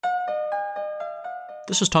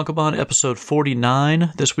This is Tonkaban, episode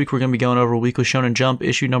 49. This week we're going to be going over Weekly Shonen Jump,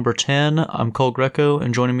 issue number 10. I'm Cole Greco,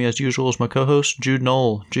 and joining me as usual is my co-host, Jude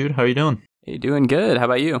Knoll. Jude, how are you doing? Hey, doing good. How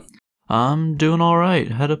about you? I'm doing all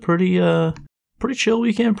right. Had a pretty chill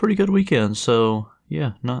weekend, pretty good weekend. So,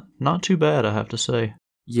 yeah, not too bad, I have to say.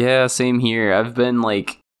 Yeah, same here. I've been,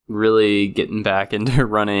 really getting back into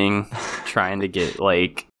running, trying to get,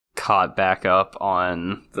 caught back up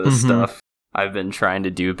on the stuff I've been trying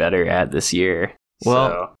to do better at this year.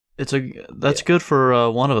 Well, that's good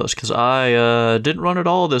for one of us, because I didn't run at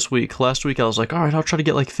all this week. Last week I was like, all right, I'll try to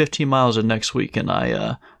get 15 miles in next week, and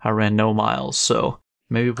I ran no miles. So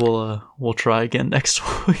maybe we'll try again next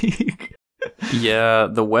week. Yeah,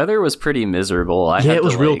 the weather was pretty miserable. It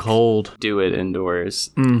was real cold. Do it indoors.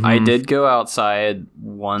 I did go outside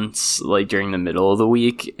once, during the middle of the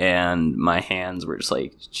week, and my hands were just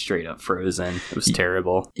straight up frozen. It was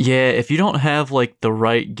terrible. Yeah, if you don't have the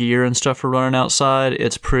right gear and stuff for running outside,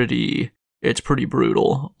 it's pretty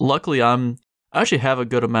brutal. Luckily, I actually have a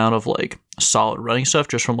good amount of solid running stuff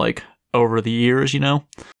just from over the years,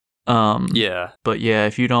 Yeah. But yeah,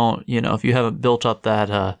 if you don't, if you haven't built up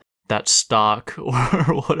that stock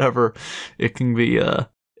or whatever, it can be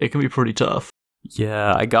pretty tough.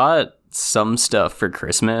 Yeah, I got some stuff for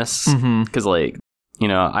Christmas because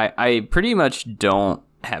I pretty much don't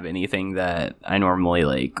have anything that I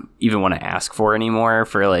normally even want to ask for anymore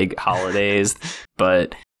for holidays,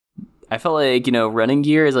 but I felt running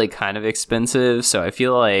gear is kind of expensive, so I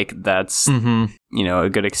feel that's a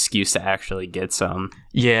good excuse to actually get some.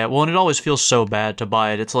 Yeah, well, and it always feels so bad to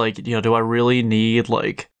buy it. It's do I really need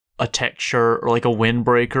a tech shirt or a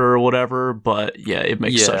windbreaker or whatever? But yeah, it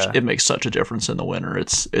makes such a difference in the winter.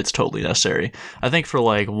 It's totally necessary. I think for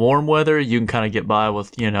warm weather, you can kind of get by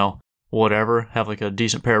with whatever, have a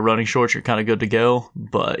decent pair of running shorts, you're kind of good to go.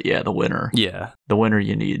 But yeah, the winter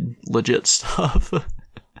you need legit stuff.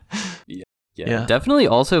 Yeah, definitely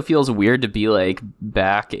also feels weird to be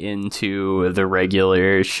back into the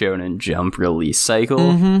regular Shonen Jump release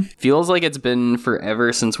cycle. Feels like it's been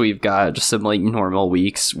forever since we've got just some normal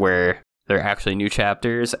weeks where there are actually new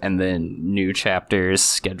chapters and then new chapters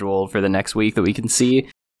scheduled for the next week that we can see.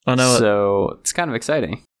 I know. So it's kind of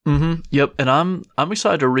exciting. Yep, and I'm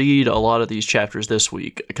excited to read a lot of these chapters this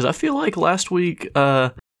week because I feel like last week,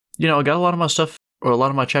 I got a lot of my stuff, or a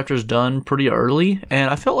lot of my chapters done pretty early,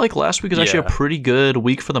 and I felt like last week was actually a pretty good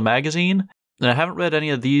week for the magazine, and I haven't read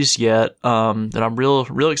any of these yet, and I'm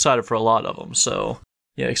real excited for a lot of them, so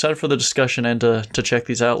yeah, excited for the discussion and to check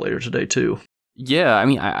these out later today too. Yeah, I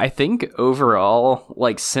mean, I think overall,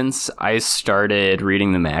 since I started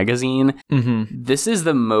reading the magazine, this is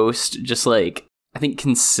the most just I think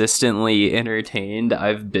consistently entertained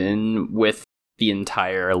I've been with the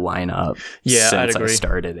entire lineup since I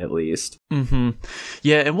started, at least.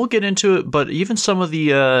 Yeah, and we'll get into it, but even some of the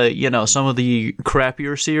some of the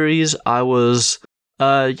crappier series I was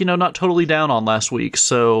not totally down on last week,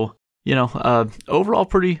 so overall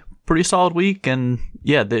pretty solid week. And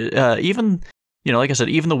yeah, even like I said,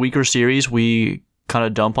 even the weaker series we kind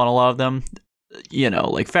of dump on a lot of them,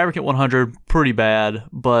 Fabricant 100 pretty bad,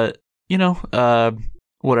 but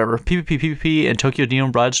whatever. PvP and Tokyo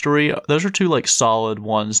Demon Bride Story, those are two solid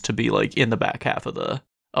ones to be in the back half of the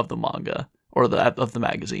manga or of the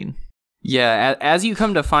magazine. Yeah, as you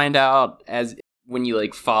come to find out, as when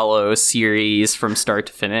you follow a series from start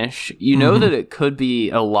to finish, you know that it could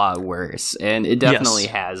be a lot worse, and it definitely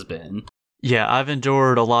has been. Yeah, I've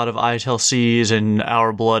endured a lot of ITLCs and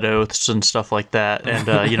Our Blood Oaths and stuff like that, and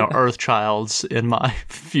Earthchilds in my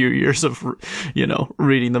few years of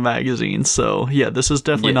reading the magazine. So yeah, this is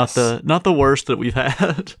definitely not the worst that we've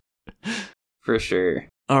had. For sure.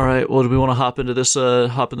 All right, well, do we want to hop into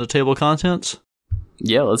the table of contents?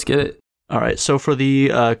 Yeah, let's get it. All right, so for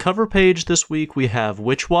the cover page this week, we have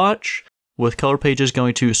Witch Watch, with color pages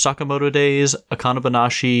going to Sakamoto Days, Akane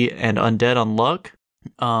Banashi, and Undead Unluck.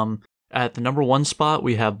 At the number 1 spot,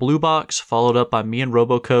 we have Blue Box, followed up by Me and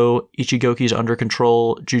Roboco, Ichigoki's Under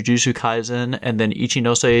Control, Jujutsu Kaisen, and then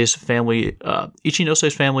Ichinose's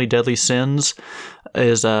Family Deadly Sins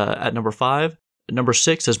is at number 5. Number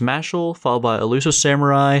 6 is Mashal, followed by Elusive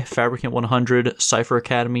Samurai, Fabricant 100, Cypher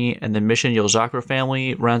Academy, and then Mission Yozakura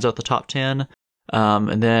Family rounds out the top 10.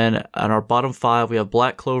 And then on our bottom 5, we have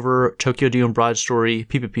Black Clover, Tokyo Demon Bride Story,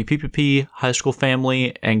 PPP, High School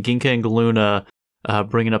Family, and Ginka and Galuna,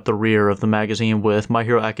 bringing up the rear of the magazine with My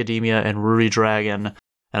Hero Academia and Ruri Dragon,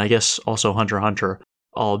 and I guess also Hunter x Hunter,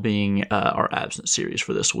 all being our absent series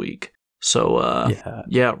for this week. So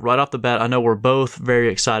yeah, right off the bat, I know we're both very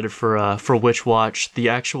excited for Witch Watch. The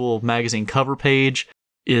actual magazine cover page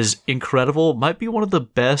is incredible. Might be one of the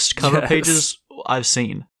best cover pages I've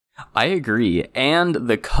seen. I agree. And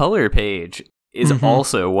the color page is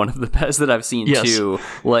also one of the best that I've seen too.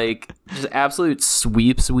 Like, just absolute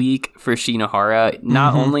sweeps week for Shinohara.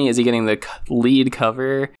 Not only is he getting the lead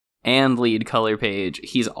cover and lead color page,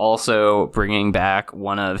 he's also bringing back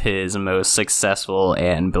one of his most successful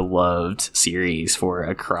and beloved series for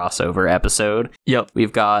a crossover episode. Yep.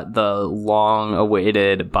 We've got the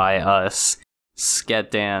long-awaited by us Sket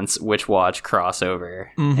Dance Witch Watch crossover,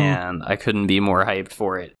 and I couldn't be more hyped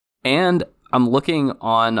for it. And I'm looking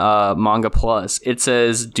on Manga Plus. It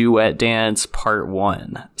says Duet Dance Part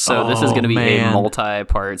 1. So this is going to be a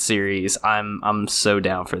multi-part series. I'm so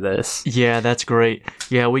down for this. Yeah, that's great.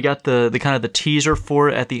 Yeah, we got the kind of the teaser for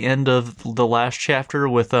it at the end of the last chapter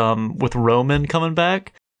with Roman coming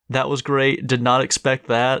back. That was great. Did not expect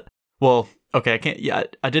that. Well, okay,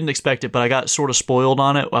 I didn't expect it, but I got sort of spoiled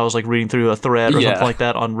on it. I was like reading through a thread or something like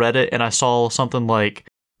that on Reddit, and I saw something like,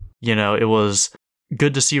 it was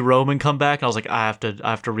good to see Roman come back, and I was like, I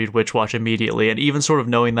have to read Witch Watch immediately. And even sort of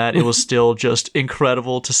knowing that, it was still just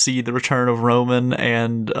incredible to see the return of Roman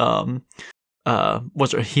and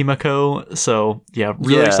Himiko. So yeah,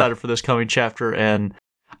 really excited for this coming chapter. And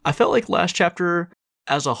I felt like last chapter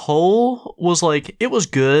as a whole was like, it was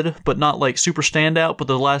good, but not like super standout. But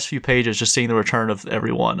the last few pages, just seeing the return of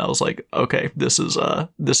everyone, I was like, okay, this is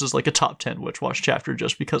like a top 10 Witch Watch chapter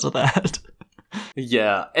just because of that.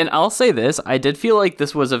 Yeah, and I'll say this, I did feel like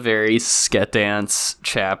this was a very Sket Dance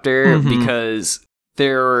chapter because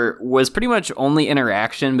there was pretty much only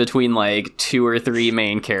interaction between like 2 or 3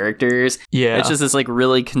 main characters. Yeah. It's just this like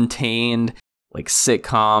really contained like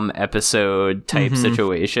sitcom episode type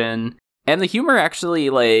situation. And the humor actually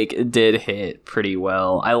like did hit pretty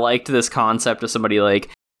well. I liked this concept of somebody like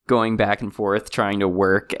going back and forth trying to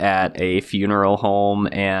work at a funeral home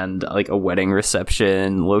and like a wedding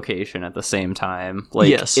reception location at the same time.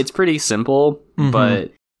 Like, it's pretty simple,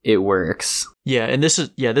 but it works. Yeah, and this is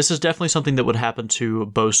definitely something that would happen to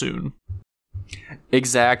Bosun.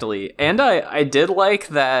 Exactly. And I did like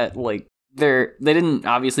that, like, they didn't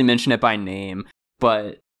obviously mention it by name,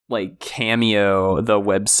 but like Cameo, the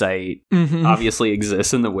website, obviously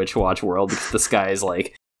exists in the Witch Watch world because this guy is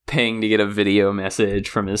like paying to get a video message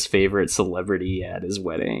from his favorite celebrity at his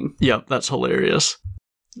wedding. Yep, that's hilarious.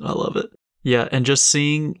 I love it. Yeah, and just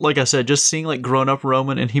seeing, like I said, like grown-up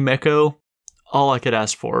Roman and Himeko, all I could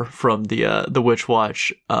ask for from the Witch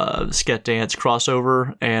Watch Sket Dance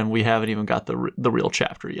crossover, and we haven't even got the real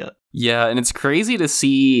chapter yet. Yeah, and it's crazy to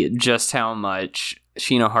see just how much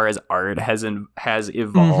Shinohara's art has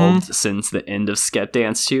evolved since the end of Sket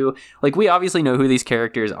Dance 2. Like, we obviously know who these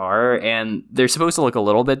characters are, and they're supposed to look a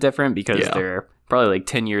little bit different because they're probably like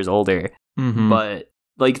 10 years older. But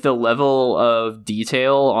like the level of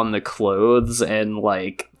detail on the clothes and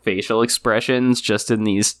like facial expressions just in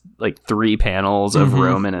these like 3 panels of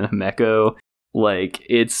Roman and Himeko, like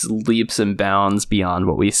it's leaps and bounds beyond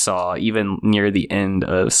what we saw even near the end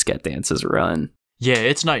of Sket Dance's run. Yeah,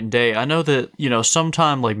 it's night and day. I know that,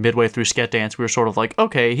 sometime like midway through Sket Dance, we were sort of like,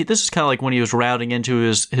 okay, this is kind of like when he was rounding into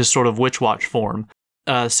his sort of Witch Watch form.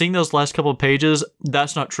 Seeing those last couple of pages,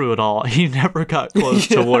 that's not true at all. He never got close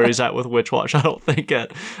to where he's at with Witch Watch, I don't think,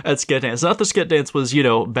 at Sket Dance. Not that Sket Dance was,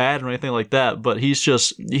 bad or anything like that, but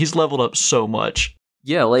he's leveled up so much.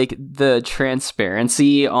 Yeah, like the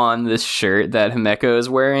transparency on this shirt that Himeko is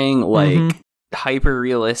wearing, like hyper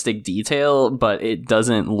realistic detail, but it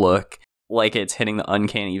doesn't look like it's hitting the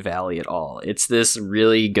uncanny valley at all. It's this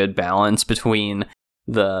really good balance between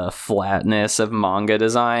the flatness of manga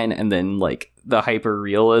design and then like the hyper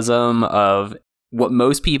realism of what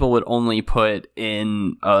most people would only put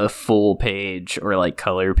in a full page or like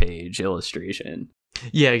color page illustration.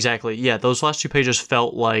 Yeah, exactly. Yeah, those last 2 pages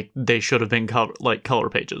felt like they should have been color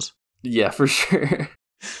pages. Yeah, for sure.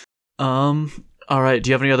 All right, do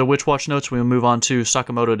you have any other Witch Watch notes? We'll move on to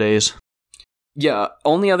Sakamoto Days. Yeah,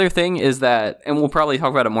 only other thing is that, and we'll probably talk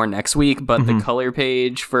about it more next week, but the color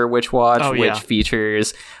page for Witch Watch, which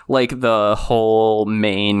features like the whole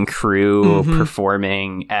main crew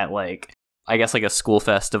performing at like, I guess like a school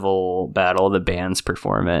festival battle, the band's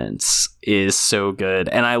performance is so good.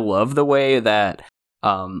 And I love the way that,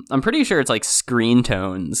 I'm pretty sure it's like screen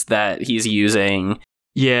tones that he's using.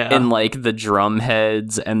 Yeah, and like the drum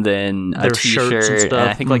heads, and then a t-shirt, and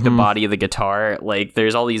I think like the body of the guitar. Like,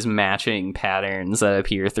 there's all these matching patterns that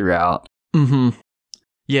appear throughout. Yeah,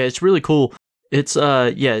 it's really cool. It's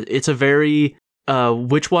it's a very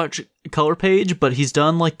Witch Watch color page, but he's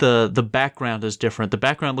done like the background is different. The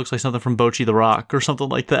background looks like something from Bocchi the Rock or something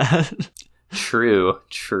like that. True.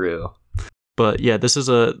 But yeah, this is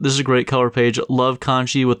a great color page. Love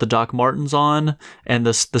kanji with the Doc Martens on and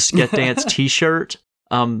the Sket Dance t-shirt.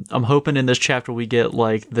 I'm hoping in this chapter we get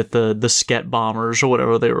like that the Sket Bombers or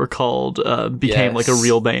whatever they were called became like a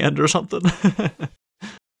real band or something.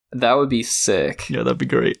 That would be sick. Yeah, that'd be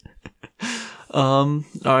great. All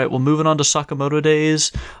right, well, moving on to Sakamoto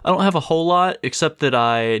Days. I don't have a whole lot except that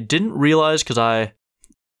I didn't realize I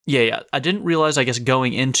didn't realize, I guess,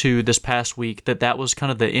 going into this past week that was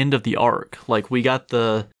kind of the end of the arc. Like we got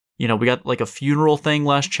like a funeral thing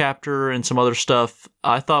last chapter and some other stuff.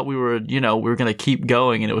 I thought we were going to keep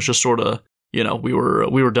going, and it was just sort of, we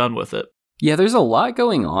were done with it. Yeah, there's a lot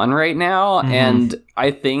going on right now, and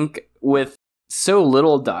I think with so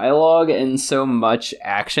little dialogue and so much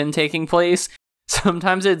action taking place,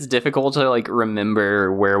 sometimes it's difficult to like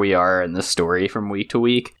remember where we are in the story from week to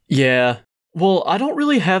week. Yeah. Well, I don't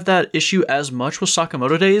really have that issue as much with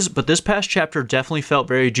Sakamoto Days, but this past chapter definitely felt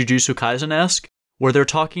very Jujutsu Kaisen-esque, where they're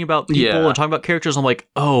talking about people and talking about characters. I'm like,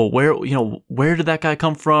 oh, where did that guy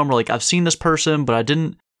come from? Or like, I've seen this person, but I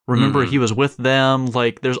didn't remember he was with them.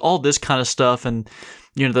 Like, there's all this kind of stuff, and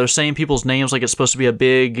they're saying people's names like it's supposed to be a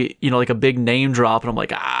big, like a big name drop, and I'm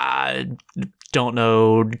like, I don't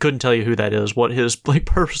know, couldn't tell you who that is, what his like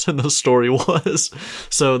purpose in the story was.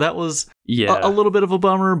 So that was a little bit of a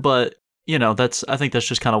bummer, but I think that's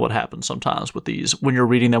just kind of what happens sometimes with these when you're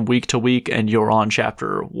reading them week to week and you're on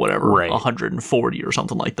chapter 140 or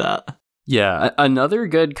something like that. Yeah, another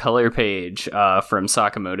good color page from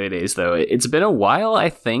Sakamoto Days, though. It's been a while, I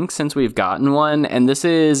think, since we've gotten one, and this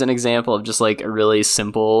is an example of just like a really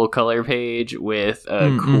simple color page with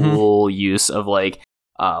a cool use of like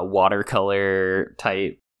watercolor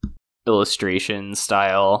type illustration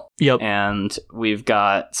style. Yep. And we've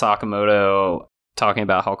got Sakamoto talking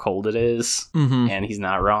about how cold it is, and he's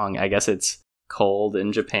not wrong. I guess it's cold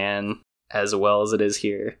in Japan as well as it is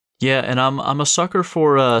here. Yeah, and I'm a sucker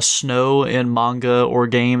for snow in manga or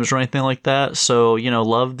games or anything like that. So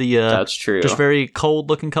love the that's true. Just very cold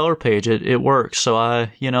looking color page. It works. So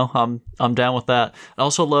I'm down with that. I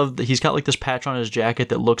also love that he's got like this patch on his jacket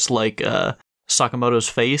that looks like Sakamoto's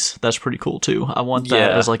face. That's pretty cool too. I want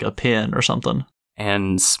that as like a pin or something.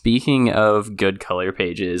 And speaking of good color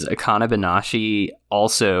pages, Akane Banashi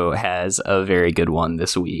also has a very good one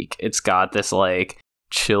this week. It's got this like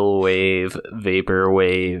chill wave, vapor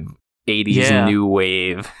wave, 80s new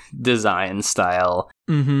wave design style.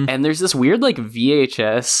 And there's this weird like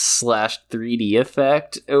VHS/3D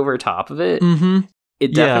effect over top of it.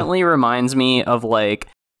 It definitely reminds me of like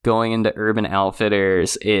going into Urban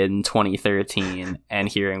Outfitters in 2013 and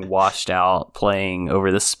hearing Washed Out playing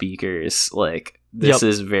over the speakers. Like, this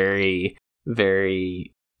is very,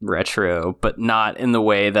 very retro, but not in the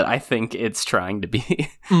way that I think it's trying to be.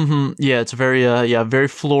 Yeah, it's very very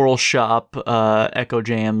floral shop Echo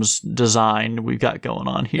Jams design we've got going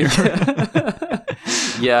on here.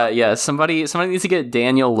 Yeah. Somebody needs to get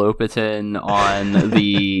Daniel Lopatin on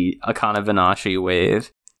the Akane Banashi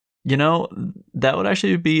wave. That would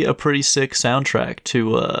actually be a pretty sick soundtrack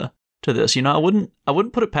to this. I wouldn't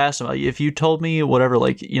put it past him. If you told me whatever,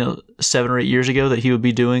 like 7 or 8 years ago that he would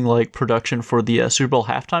be doing like production for the Super Bowl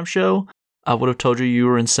halftime show, I would have told you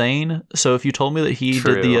were insane. So if you told me that he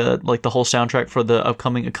did the like the whole soundtrack for the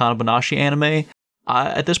upcoming Akane Banashi anime,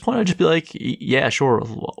 at this point I'd just be like, yeah, sure,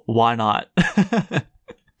 why not?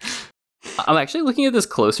 I'm actually looking at this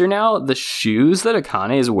closer now. The shoes that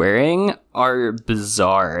Akane is wearing are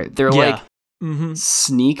bizarre. They're like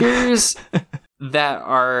sneakers that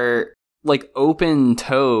are like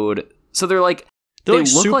open-toed. So they look like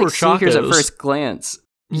sneakers at first glance.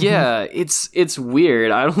 Yeah, it's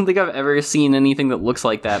weird. I don't think I've ever seen anything that looks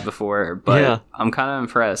like that before, but I'm kind of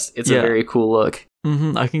impressed. It's a very cool look.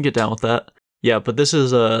 I can get down with that. Yeah, but this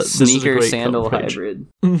is a sneaker sandal hybrid.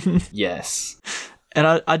 Yes. And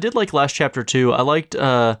I did like last chapter too. I liked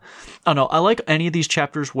I like any of these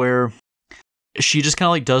chapters where she just kind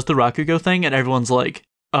of like does the Rakugo thing and everyone's like,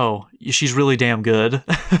 oh, she's really damn good.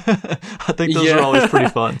 I think those are always pretty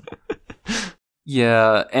fun.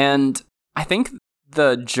 Yeah, and I think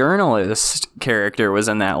the journalist character was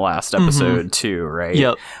in that last episode too, right?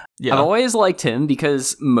 Yep. Yeah. I've always liked him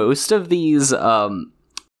because most of these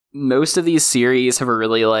series have a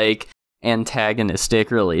really like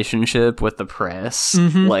antagonistic relationship with the press.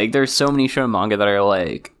 Like there's so many shonen manga that are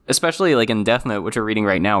like, especially like in Death Note, which we're reading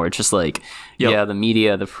right now, where it's just like the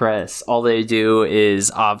media, the press, all they do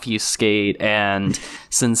is obfuscate and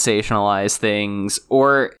sensationalize things.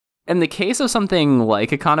 Or in the case of something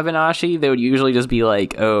like Akane Banashi, they would usually just be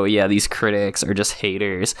like, oh yeah, these critics are just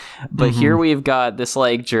haters. But here we've got this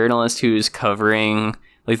like journalist who's covering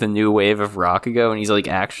like the new wave of Rakugo, and he's like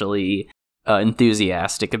actually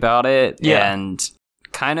enthusiastic about it and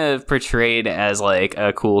kind of portrayed as like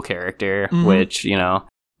a cool character, which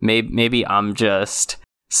maybe I'm just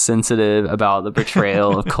sensitive about the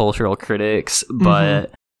portrayal of cultural critics,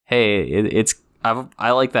 but hey,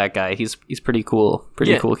 I like that guy. He's pretty cool.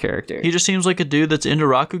 Cool character. He just seems like a dude that's into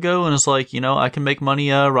Rakugo and is like, I can make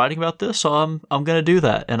money writing about this, so I'm gonna do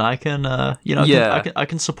that, and I can I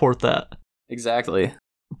can support that. Exactly.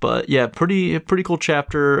 But yeah, pretty cool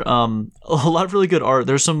chapter. A lot of really good art.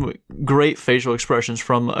 There's some great facial expressions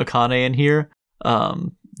from Akane in here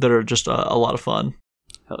that are just a lot of fun.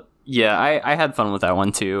 Yeah, I had fun with that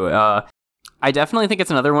one too. I definitely think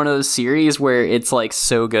it's another one of those series where it's like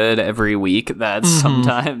so good every week that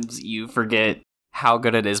sometimes you forget how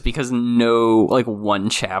good it is because no like one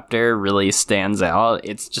chapter really stands out.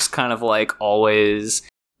 It's just kind of like always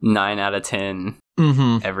 9 out of 10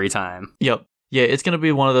 every time. Yep. Yeah, it's gonna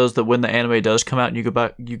be one of those that when the anime does come out and you go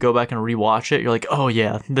back and rewatch it, you're like, oh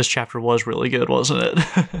yeah, this chapter was really good, wasn't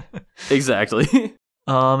it? Exactly.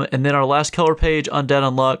 And then our last color page, Undead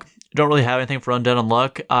Unluck. Don't really have anything for Undead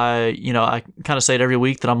Unluck. I kind of say it every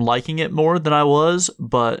week that I'm liking it more than I was,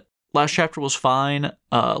 but last chapter was fine.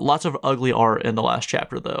 Lots of ugly art in the last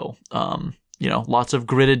chapter though. Lots of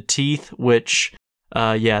gritted teeth, which the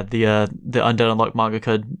Undead Unluck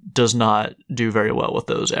mangaka does not do very well with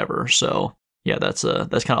those ever. So yeah, that's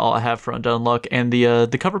kind of all I have for Undead Unluck. And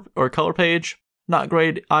the cover or color page, not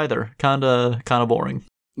great either. Kind of boring.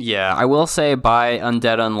 Yeah, I will say by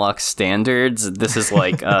Undead Unluck standards, this is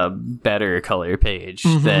like a better color page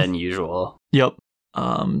than usual. Yep.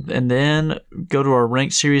 And then go to our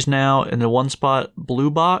ranked series now. In the one spot, Blue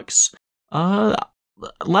Box.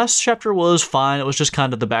 Last chapter was fine. It was just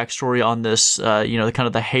kind of the backstory on this, kind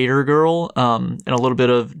of the hater girl, and a little bit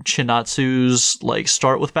of Chinatsu's like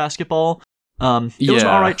start with basketball. It was an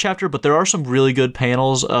alright chapter, but there are some really good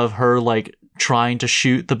panels of her like trying to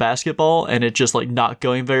shoot the basketball and it just like not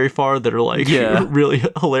going very far that are like really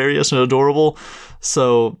hilarious and adorable.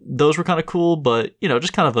 So those were kind of cool, but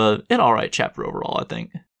just kind of an alright chapter overall, I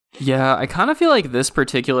think. Yeah, I kind of feel like this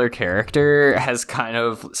particular character has kind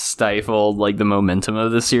of stifled like the momentum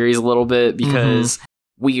of the series a little bit because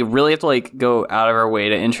we really have to like go out of our way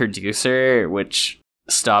to introduce her, which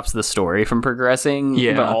stops the story from progressing.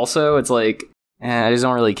 Yeah. But also it's like, I just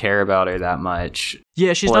don't really care about her that much.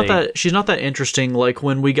 Yeah, she's not that interesting. Like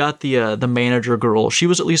when we got the manager girl, she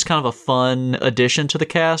was at least kind of a fun addition to the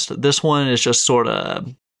cast. This one is just sort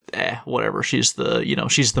of whatever. She's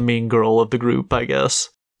the mean girl of the group, I guess.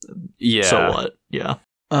 Yeah. So what? Yeah.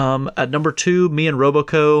 At number 2, me and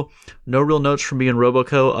Roboco. No real notes from me and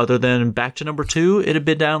Roboco other than back to number 2. It had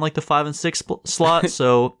been down like the 5 and 6 slot,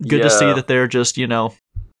 so good to see that they're just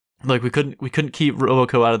like we couldn't keep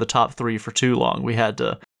Roboco out of the top 3 for too long. We had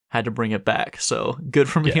to bring it back. So good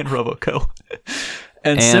for me and Roboco.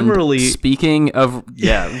 And similarly, speaking of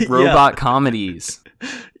robot comedies,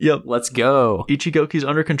 yep, let's go. Ichigoki's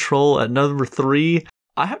Under Control at number 3.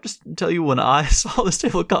 I have to tell you, when I saw this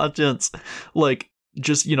table of contents, like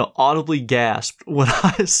just audibly gasped when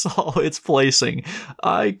I saw its placing.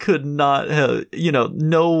 I could not have,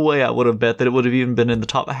 no way I would have bet that it would have even been in the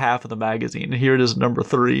top half of the magazine. Here it is, number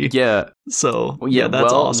 3. Yeah. So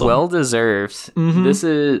that's awesome. Well deserved. This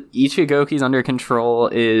is Ichigoki's Under Control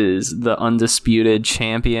is the undisputed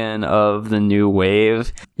champion of the new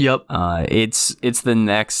wave. Yep. It's the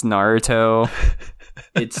next Naruto.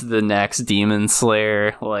 It's the next Demon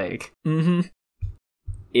Slayer. Like.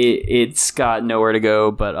 It's got nowhere to go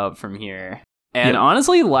but up from here. And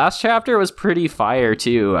honestly, last chapter was pretty fire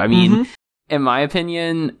too. I mean, in my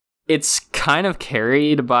opinion, it's kind of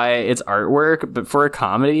carried by its artwork, but for a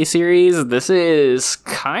comedy series, this is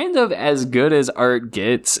kind of as good as art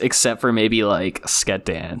gets, except for maybe like Sket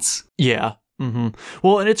Dance. Yeah.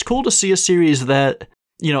 Well, and it's cool to see a series that,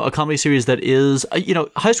 a comedy series that is,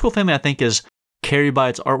 High School Family, I think, is carried by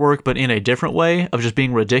its artwork, but in a different way of just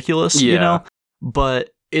being ridiculous, But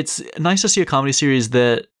it's nice to see a comedy series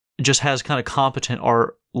that just has kind of competent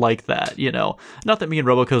art like that, Not that me and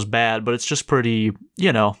Roboco's bad, but it's just pretty,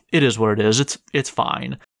 it is what it is. It's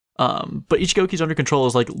fine. But Ichigoki's Under Control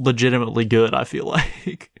is like legitimately good, I feel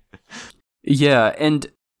like. Yeah, and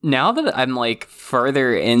now that I'm like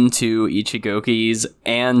further into Ichigoki's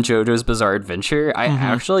and JoJo's Bizarre Adventure, I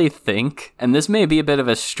actually think, and this may be a bit of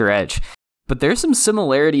a stretch, but there's some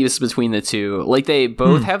similarities between the two. Like they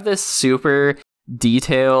both have this super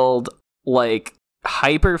detailed, like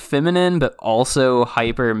hyper feminine but also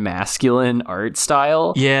hyper masculine art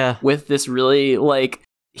style. Yeah, with this really like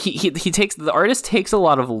he takes, the artist takes a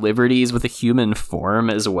lot of liberties with the human form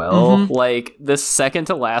as well. Like the second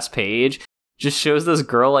to last page just shows this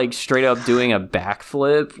girl like straight up doing a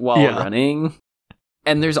backflip while running,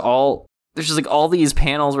 and there's just like all these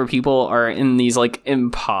panels where people are in these like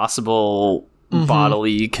impossible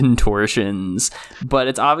bodily contortions, but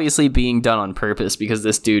it's obviously being done on purpose because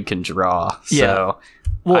this dude can draw. So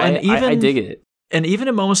well, I dig it. And even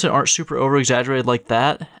in moments that aren't super over exaggerated like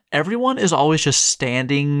that, everyone is always just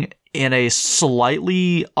standing in a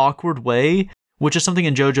slightly awkward way, which is something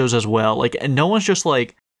in JoJo's as well. Like, and no one's just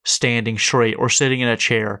like standing straight or sitting in a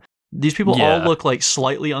chair. These people all look like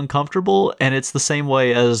slightly uncomfortable, and it's the same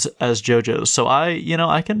way as JoJo's. So I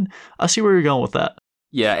see where you're going with that.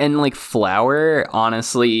 Yeah, and like Flower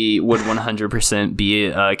honestly would 100% be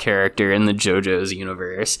a character in the JoJo's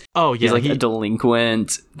universe. Oh yeah, he's like a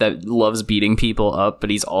delinquent that loves beating people up, but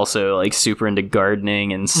he's also like super into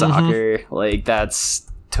gardening and soccer. Like that's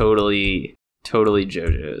totally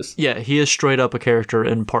JoJo's. Yeah, he is straight up a character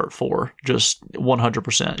in part 4, just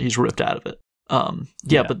 100%. He's ripped out of it.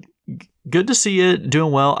 But good to see it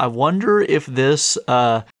doing well. I wonder if this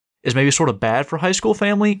is maybe sort of bad for High School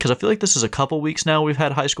Family, because I feel like this is a couple weeks now we've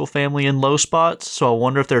had High School Family in low spots, so I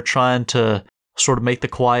wonder if they're trying to sort of make the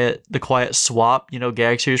quiet swap,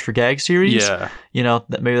 gag series for gag series. Yeah.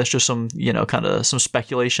 That maybe that's just some, kind of some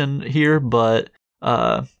speculation here, but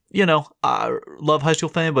I love High School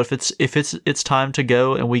Family, but if it's time to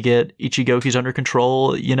go and we get Ichigoki's under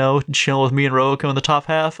control, chilling with me and Roako in the top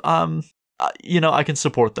half, I can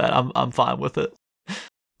support that. I'm fine with it.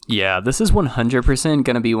 Yeah, this is 100%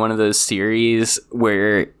 going to be one of those series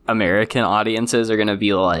where American audiences are going to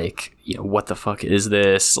be like, what the fuck is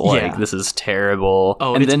this? Like, this is terrible.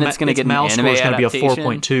 Oh, and then it's going to get an anime adaptation. It's going to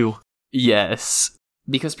be a 4.2. Yes,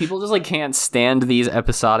 because people just like can't stand these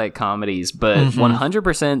episodic comedies. But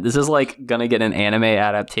 100%, this is like going to get an anime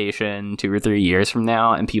adaptation 2 or 3 years from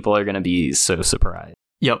now, and people are going to be so surprised.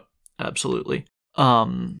 Yep, absolutely.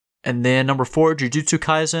 And then number 4, Jujutsu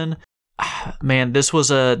Kaisen. Man, this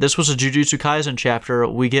was a Jujutsu Kaisen chapter.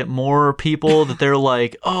 We get more people that they're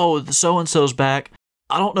like, oh, so and so's back.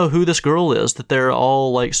 I don't know who this girl is that they're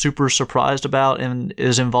all like super surprised about and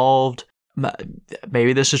is involved.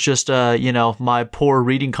 Maybe this is just my poor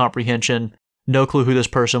reading comprehension. No clue who this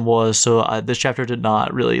person was. So this chapter did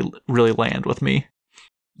not really land with me.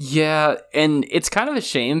 Yeah, and it's kind of a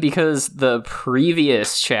shame because the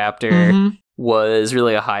previous chapter was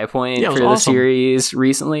really a high point for the series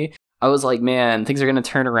recently. I was like, man, things are going to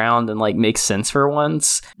turn around and like make sense for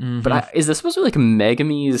once. But is this supposed to be like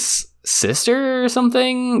Megumi's sister or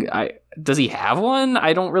something? Does he have one?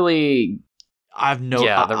 I don't really... I've no...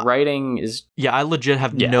 Yeah, the writing is... Yeah, I legit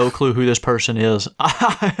have no clue who this person is.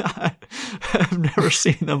 I've never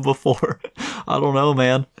seen them before. I don't know,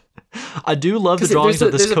 man. I do love the drawings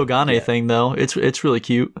of this Kogane thing, though. It's really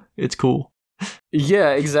cute. It's cool. Yeah,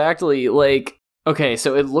 exactly. Like, okay,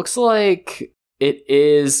 so it looks like it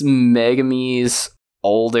is Megumi's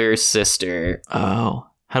older sister. Oh.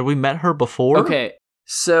 Had we met her before? Okay,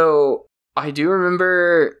 so I do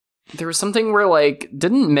remember there was something where, like,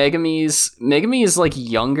 didn't Megumi's, like,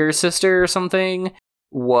 younger sister or something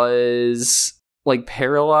was, like,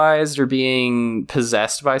 paralyzed or being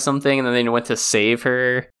possessed by something, and then they went to save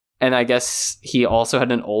her. And I guess he also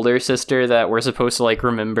had an older sister that we're supposed to, like,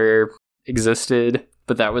 remember existed.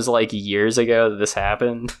 But that was like years ago that this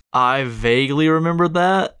happened. I vaguely remember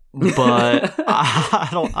that, but I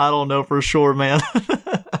don't know for sure, man.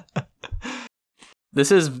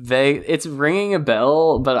 This is vague. It's ringing a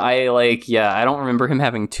bell, but I don't remember him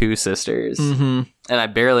having 2 sisters, and I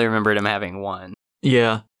barely remembered him having 1.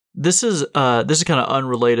 Yeah, this is kind of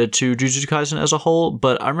unrelated to Jujutsu Kaisen as a whole,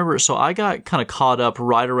 but I remember. So I got kind of caught up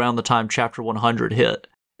right around the time Chapter 100 hit,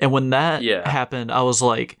 and when that happened, I was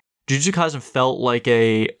like, Jujutsu Kaisen felt like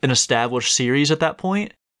an established series at that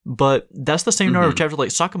point, but that's the same number of chapters. Like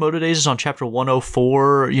Sakamoto Days is on chapter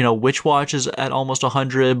 104, Witch Watch is at almost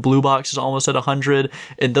 100, Blue Box is almost at 100,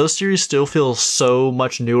 and those series still feel so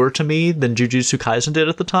much newer to me than Jujutsu Kaisen did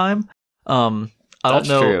at the time. I don't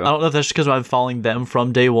know if that's because I'm following them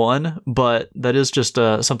from day one, but that is just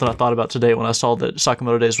something I thought about today when I saw that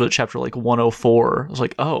Sakamoto Days was at chapter like 104. I was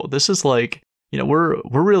like, oh, this is like, we're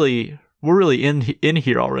really in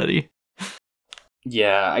here already.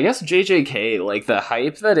 Yeah, I guess JJK, like the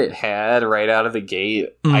hype that it had right out of the gate,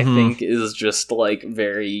 I think is just like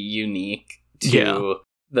very unique to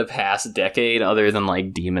the past decade, other than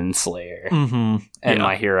like Demon Slayer and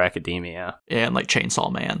My Hero Academia. Yeah, and like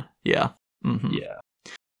Chainsaw Man. Yeah. Yeah.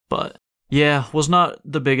 But yeah, was not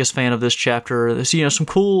the biggest fan of this chapter. There's, some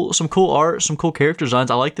cool art, some cool character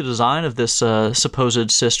designs. I like the design of this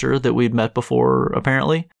supposed sister that we'd met before,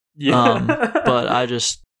 apparently. Yeah. But I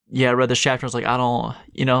just, I read this chapter. I was like, I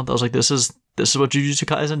was like, this is what Jujutsu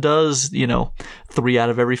Kaisen does. 3 out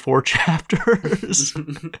of every 4 chapters.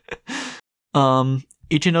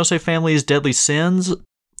 Ichinose Family's Deadly Sins,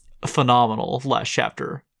 phenomenal last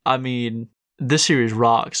chapter. I mean, this series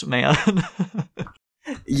rocks, man.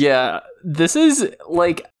 Yeah, this is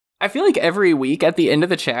like, I feel like every week at the end of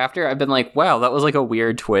the chapter, I've been like, wow, that was like a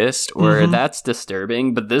weird twist, or that's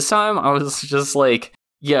disturbing. But this time I was just like,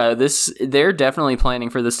 yeah, they're definitely planning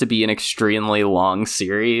for this to be an extremely long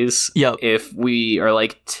series. Yep. If we are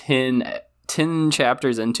like 10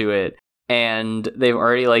 chapters into it, and they've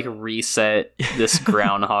already like reset this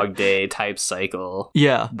Groundhog Day type cycle.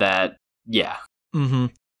 Yeah. Yeah. Mm-hmm.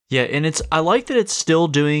 Yeah, and I like that it's still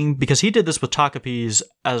doing, because he did this with Takapi's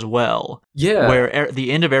as well. Yeah. Where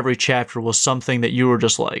the end of every chapter was something that you were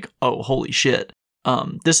just like, oh, holy shit.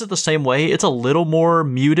 This is the same way. It's a little more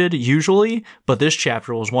muted usually, but this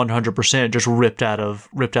chapter was 100% just ripped out of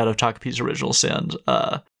Takapi's original sins.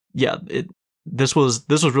 This was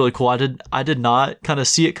really cool. I did not kind of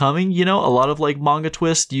see it coming, a lot of like manga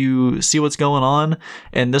twist, you see what's going on,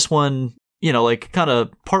 and this one, like kind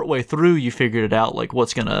of partway through you figured it out, like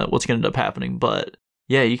what's gonna end up happening. But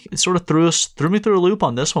yeah, it sort of threw me through a loop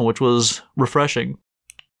on this one, which was refreshing.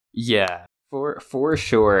 Yeah, for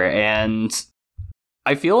sure. And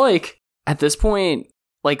I feel like at this point,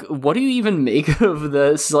 like, what do you even make of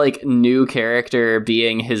this like new character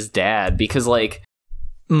being his dad? Because like,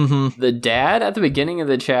 the dad at the beginning of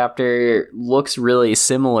the chapter looks really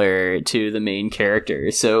similar to the main character,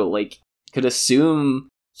 so like could assume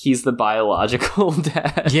he's the biological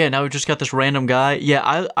dad. Yeah, now we just got this random guy. Yeah,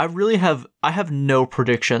 I have no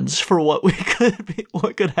predictions for what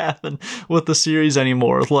could happen with the series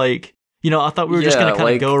anymore. Like, I thought we were just gonna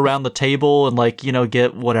kind of go around the table and like,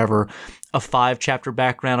 get whatever, a 5-chapter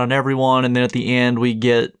background on everyone, and then at the end we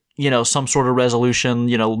get, some sort of resolution,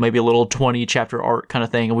 maybe a little 20-chapter arc kind of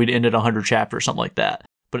thing, and we'd end at 100 chapters, something like that.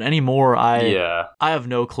 But anymore, I have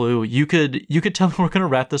no clue. You could tell me we're gonna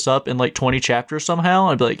wrap this up in like 20 chapters somehow,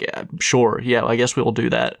 and I'd be like, yeah, sure, yeah, I guess we'll do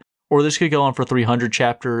that. Or this could go on for 300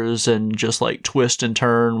 chapters and just like twist and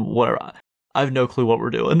turn, whatever. I have no clue what we're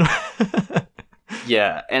doing.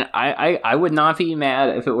 Yeah, and I would not be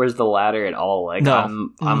mad if it was the latter at all. Like,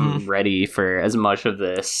 no. I'm ready for as much of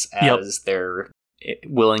this as they're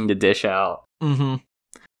willing to dish out.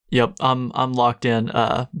 Yep, I'm locked in.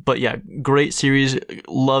 But yeah, great series.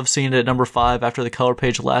 Love seeing it at number 5 after the color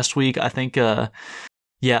page last week. I think,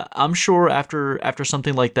 I'm sure after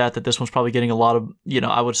something like that this one's probably getting a lot of,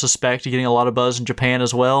 I would suspect getting a lot of buzz in Japan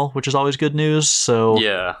as well, which is always good news. So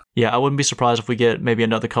yeah, I wouldn't be surprised if we get maybe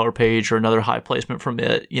another color page or another high placement from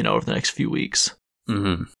it, over the next few weeks.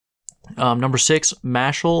 Number 6,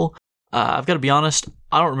 Mashal. I've got to be honest,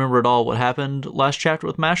 I don't remember at all what happened last chapter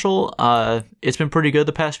with Mashal. It's been pretty good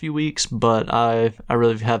the past few weeks, but I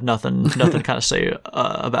really have nothing to kind of say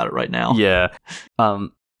about it right now. Yeah.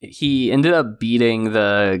 He ended up beating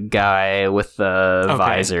the guy with the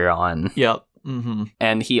visor on. Yep.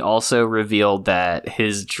 And he also revealed that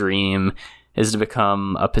his dream is to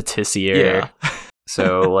become a patissier. Yeah.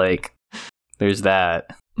 So, like, there's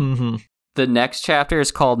that. The next chapter is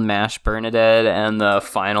called Mash Bernadette and the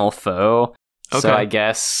Final Foe. Okay. So I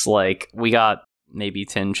guess, like, we got maybe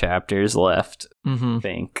 10 chapters left, I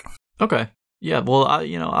think. Okay. Yeah, well,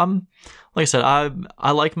 I'm like I said,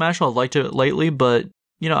 I like Mashal. I've liked it lately, but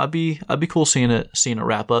I'd be cool seeing it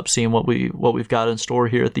wrap up, seeing what we've got in store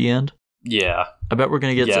here at the end. Yeah. I bet we're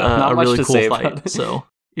gonna get a really cool fight. So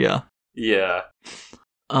yeah. Yeah.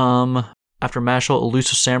 After Mashal,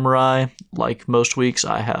 Elusive Samurai. Like most weeks,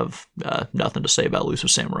 I have nothing to say about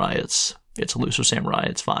Elusive Samurai. It's Elusive Samurai.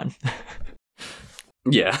 It's fine.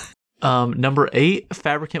 Yeah. Number 8,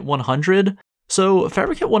 Fabricant 100. So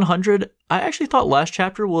Fabricant 100, I actually thought last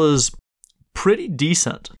chapter was pretty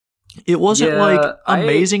decent. It wasn't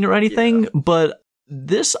amazing or anything, but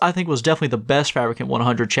this I think was definitely the best Fabricant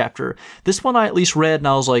 100 chapter. This one I at least read and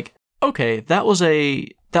I was like, okay, that was a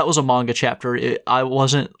manga chapter. I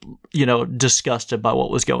wasn't, disgusted by what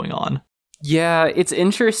was going on. Yeah, it's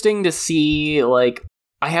interesting to see, like,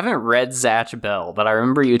 I haven't read Zatch Bell, but I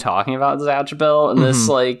remember you talking about Zatch Bell and this,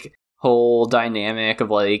 like, whole dynamic of,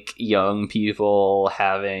 like, young people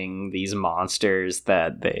having these monsters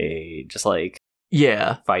that they just, like,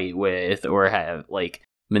 fight with or have, like,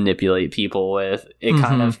 manipulate people with. It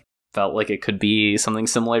kind of felt like it could be something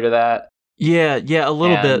similar to that. Yeah, a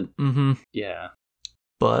little bit. Yeah.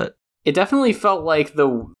 But it definitely felt like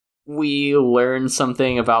we learned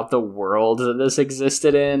something about the world that this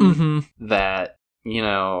existed in that,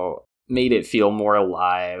 made it feel more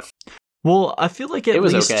alive. Well, I feel like it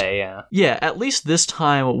was okay, yeah. Yeah, at least this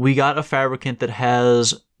time we got a Fabricant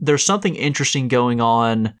that there's something interesting going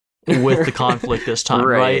on with the conflict this time,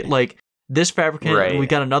 right? Like, this Fabricant, we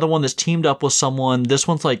got another one that's teamed up with someone. This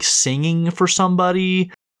one's, like, singing for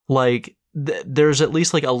somebody. Like, there's at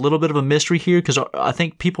least like a little bit of a mystery here, because I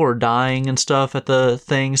think people are dying and stuff at the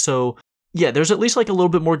thing. So yeah, there's at least like a little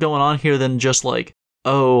bit more going on here than just like,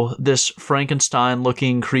 oh, this Frankenstein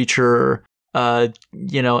looking creature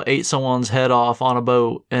ate someone's head off on a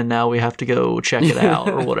boat and now we have to go check it out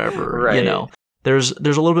or whatever. Right. There's a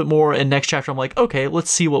little bit more in next chapter. I'm like, okay, let's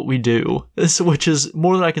see what we do. Which is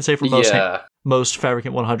more than I can say for most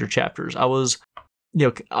Fabricant 100 chapters. I was,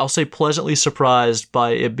 I'll say pleasantly surprised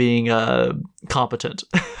by it being competent.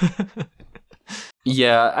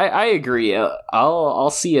 Yeah, I agree. I'll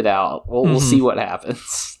see it out. We'll see what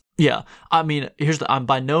happens. Yeah, I mean, I'm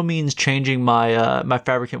by no means changing my my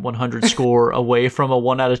Fabricant 100 score away from a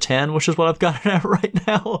 1 out of 10, which is what I've got it at right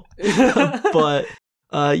now. But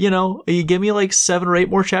you give me like 7 or 8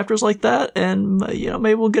 more chapters like that, and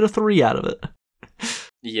maybe we'll get a 3 out of it.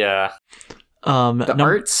 Yeah. The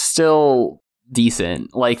art's still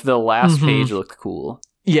decent. Like the last page looked cool.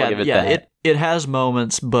 Yeah, it has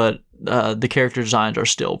moments, but the character designs are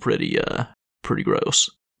still pretty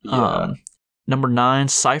gross. Yeah. Number 9,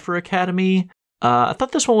 Cypher Academy. I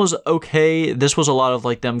thought this one was okay. This was a lot of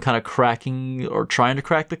like them kind of cracking or trying to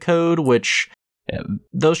crack the code, which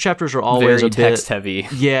those chapters are always very text heavy.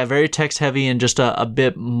 Yeah, very text heavy and just a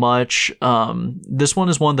bit much. This one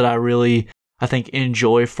is one that I think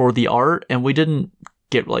enjoy for the art, and we didn't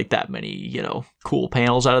get like that many cool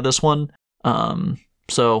panels out of this one.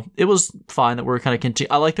 So it was fine that we're kind of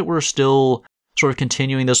I like that we're still sort of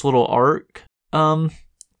continuing this little arc.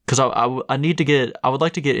 Because I would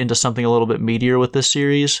like to get into something a little bit meatier with this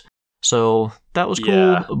series. So that was cool.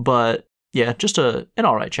 Yeah. But yeah, just an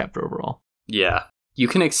alright chapter overall. Yeah. You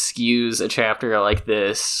can excuse a chapter like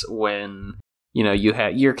this when,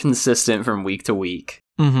 you're consistent from week to week.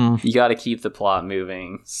 Mm-hmm. You got to keep the plot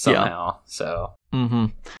moving somehow. Yeah. So,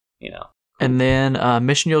 And then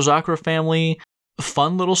Mission Yozakura Family,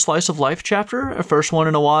 fun little slice of life chapter, a first one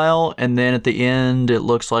in a while, and then at the end it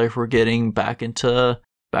looks like we're getting back into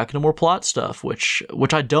more plot stuff, which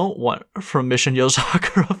I don't want from Mission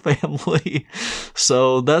Yozakura Family.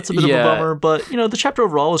 So that's a bit of a bummer, but the chapter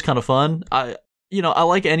overall was kind of fun. I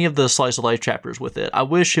like any of the slice of life chapters with it. I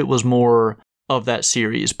wish it was more of that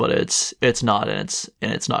series, but it's not, and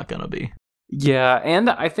it's not gonna be. Yeah, and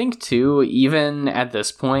I think too, even at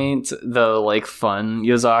this point, the like fun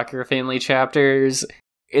Yozakura Family chapters,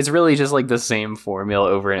 it's really just like the same formula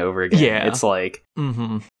over and over again. Yeah. It's like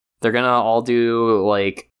they're gonna all do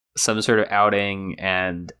like some sort of outing,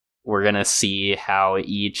 and we're gonna see how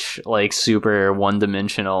each like super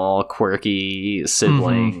one-dimensional quirky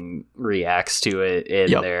sibling reacts to it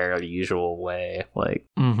in their usual way. Like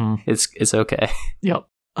it's okay. Yep.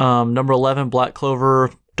 Number 11, Black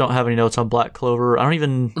Clover. Don't have any notes on Black Clover. I don't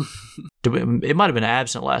even it might have been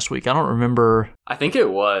absent last week. I don't remember. I think it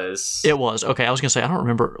was. It was. Okay, I was gonna say I don't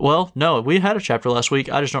remember. Well, no, we had a chapter last week.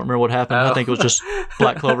 I just don't remember what happened. I think it was just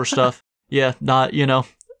Black Clover stuff. Yeah, not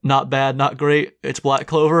bad, not great. It's Black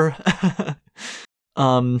Clover.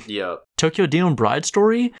 Yep. Tokyo Demon Bride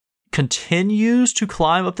story continues to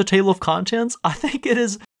climb up the table of contents. I think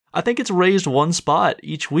it's raised one spot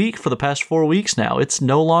each week for the past 4 weeks now. It's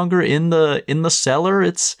no longer in the cellar.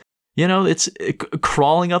 It's it's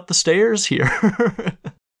crawling up the stairs here.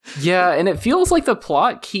 Yeah, and it feels like the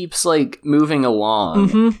plot keeps like moving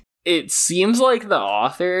along. It seems like the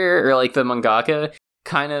author or like the mangaka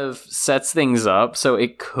kind of sets things up so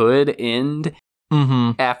it could end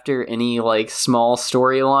after any like small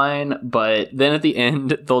storyline, but then at the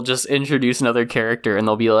end they'll just introduce another character and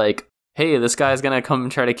they'll be like, hey, this guy's gonna come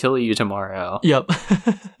try to kill you tomorrow. Yep.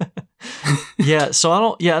 Yeah, so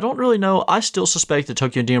I don't really know. I still suspect the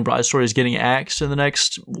Tokyo Demon Bride story is getting axed in the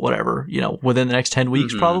next, whatever, within the next 10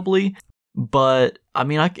 weeks probably. But, I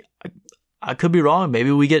mean, I could be wrong.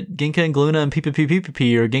 Maybe we get Ginka and Gluna and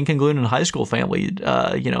PPPPP or Ginka and Gluna and High School Family, in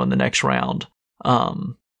the next round.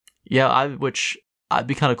 Which I'd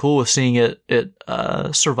be kind of cool with seeing it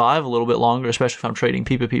survive a little bit longer, especially if I'm trading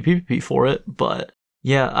PPPPP for it. But,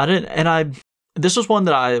 yeah, this was one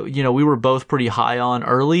that we were both pretty high on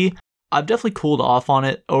early. I've definitely cooled off on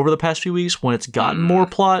it over the past few weeks when it's gotten more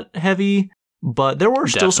plot heavy, but there were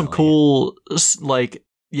still some cool, like,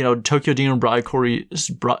 Tokyo Demon Bride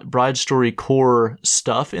story core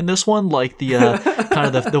stuff in this one, like the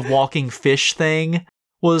kind of the walking fish thing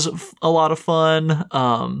was a lot of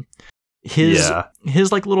fun. His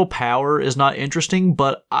like little power is not interesting,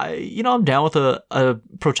 but I'm down with a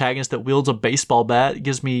protagonist that wields a baseball bat. It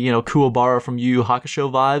gives me, Kuwabara from Yu Yu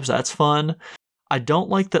Hakusho vibes. That's fun. I don't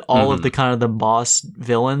like that all of the kind of the boss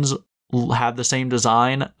villains have the same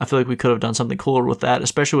design. I feel like we could have done something cooler with that,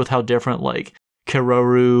 especially with how different like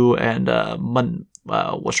Kiroru and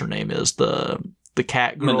what's her name is, the the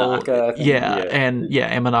cat girl. Manaka, and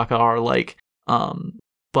Manaka are like,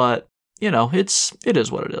 but it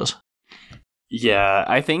is what it is. Yeah,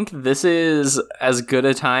 I think this is as good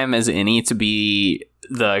a time as any to be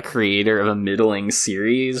the creator of a middling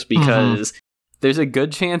series, because there's a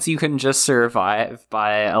good chance you can just survive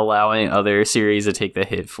by allowing other series to take the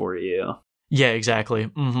hit for you. Yeah, exactly.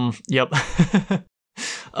 Yep.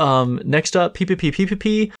 Next up,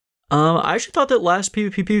 PPP. I actually thought that last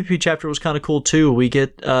PPP chapter was kind of cool too. We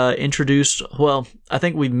get introduced. Well, I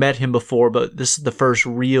think we've met him before, but this is the first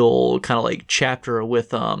real kind of like chapter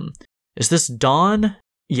with is this Don?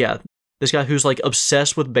 Yeah, this guy who's like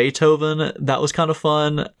obsessed with Beethoven. That was kind of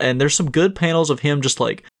fun, and there's some good panels of him just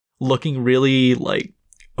like looking really like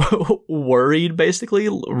worried, basically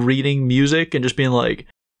reading music and just being like,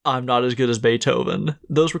 I'm not as good as Beethoven.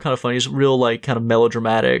 Those were kind of funny. It's real like kind of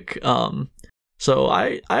melodramatic. So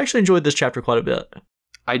I actually enjoyed this chapter quite a bit.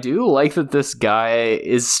 I do like that this guy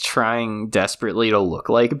is trying desperately to look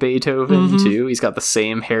like Beethoven too. He's got the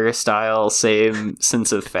same hairstyle, same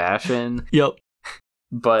sense of fashion. Yep.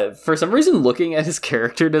 But for some reason, looking at his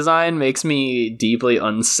character design makes me deeply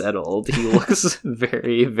unsettled. He looks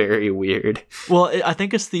very, very weird. Well, I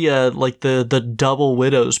think it's the like the double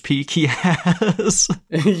widow's peak he has.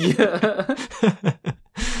 Yeah.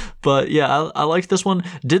 But yeah, I liked this one.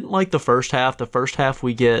 Didn't like the first half. The first half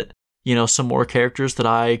we get, some more characters that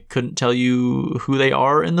I couldn't tell you who they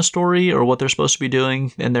are in the story or what they're supposed to be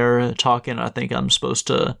doing, and they're talking. I think I'm supposed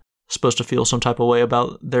to feel some type of way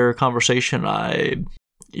about their conversation. I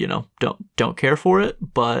don't care for it,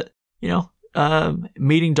 but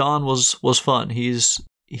meeting Don was fun. He's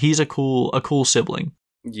a cool sibling.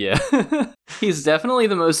 Yeah. He's definitely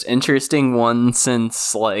the most interesting one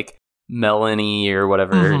since like Melanie or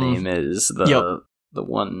whatever her name is, the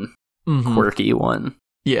one quirky one.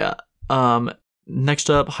 Yeah. Next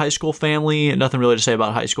up, High School Family. Nothing really to say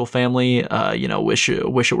about High School Family. Wish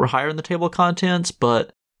it were higher in the table of contents,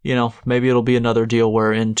 but maybe it'll be another deal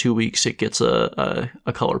where in 2 weeks it gets a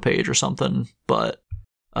color page or something. But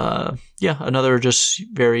another just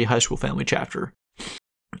very High School Family chapter.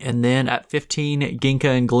 And then at 15, Ginka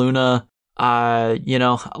and Gluna.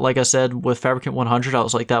 Like I said with Fabricant 100, I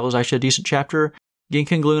was like, that was actually a decent chapter.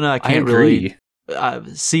 Ginka and Gluna, I can't really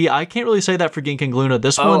I can't really say that for Ginka and Gluna.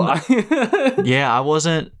 This one, I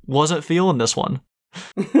wasn't feeling this one.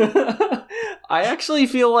 I actually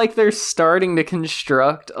feel like they're starting to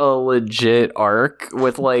construct a legit arc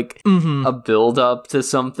with like a build up to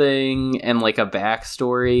something and like a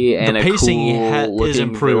backstory and the pacing a cool is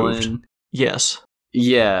improved. Villain. Yes.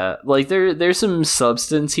 Yeah, like there's some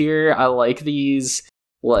substance here. I like these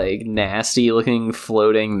like nasty looking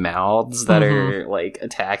floating mouths that are like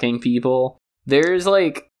attacking people. There's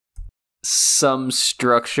like some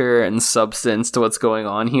structure and substance to what's going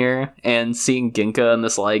on here, and seeing Ginka in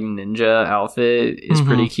this like ninja outfit is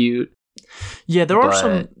pretty cute. Yeah, there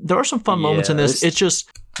are some fun moments in this. It's just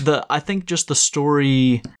I think just the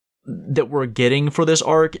story that we're getting for this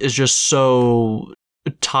arc is just so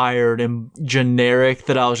tired and generic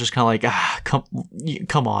that I was just kind of like,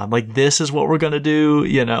 come on, like this is what we're gonna do,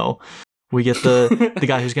 We get the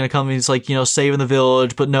guy who's gonna come and he's like, saving the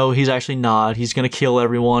village, but no, he's actually not. He's gonna kill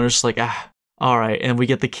everyone. It's just like, all right. And we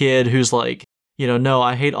get the kid who's like, no,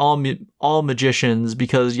 I hate all magicians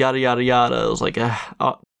because yada yada yada. I was like,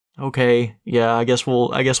 okay, yeah, I guess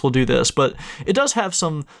we'll do this. But it does have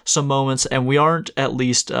some moments, and we aren't at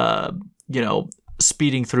least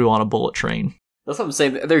speeding through on a bullet train. That's what I'm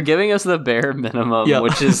saying. They're giving us the bare minimum,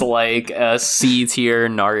 which is like a C tier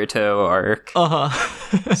Naruto arc.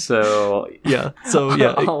 So yeah,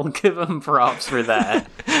 I'll give them props for that.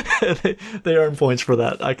 they earn points for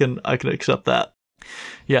that. I can accept that.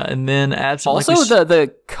 Yeah, and then also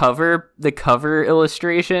the cover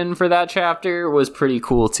illustration for that chapter was pretty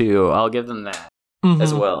cool too. I'll give them that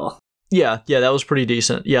as well. Yeah, that was pretty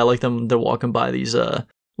decent. Yeah, I like them. They're walking by these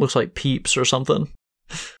looks like peeps or something.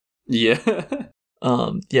 Yeah.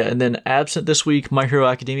 And then absent this week, My Hero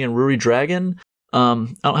Academia and Ruri Dragon. I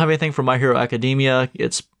don't have anything for My Hero Academia.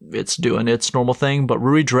 It's doing its normal thing, but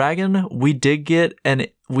Ruri Dragon, we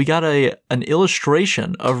got an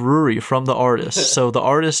illustration of Ruri from the artist. So the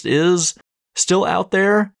artist is still out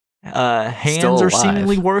there. Hands are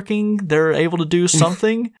seemingly working. They're able to do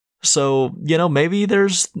something. So, maybe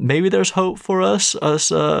there's hope for us,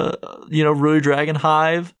 Ruri Dragon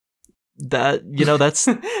Hive. That that's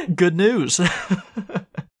good news.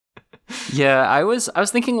 Yeah, I was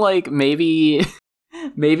thinking like maybe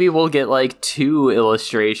we'll get like 2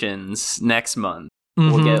 illustrations next month.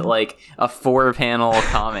 We'll get like a 4-panel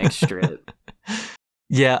comic strip.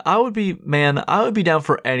 Yeah, I would be down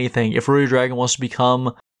for anything if Ruri Dragon wants to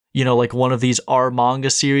become like one of these R manga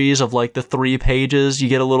series of like the 3 pages, you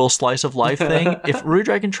get a little slice of life thing. If Ruri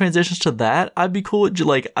Dragon transitions to that, I'd be cool.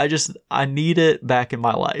 Like, I need it back in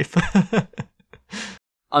my life.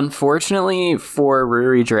 Unfortunately, for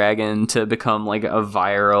Ruri Dragon to become like a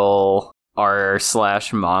viral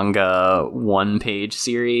r/manga 1-page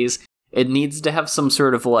series, it needs to have some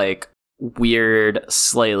sort of like weird,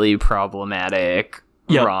 slightly problematic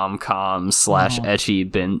rom-com / ecchi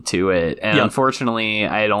bent to it. And unfortunately,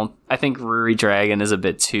 I think Ruri Dragon is a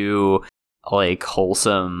bit too like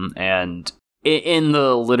wholesome and in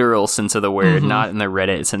the literal sense of the word, not in the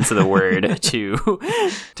Reddit sense of the word, to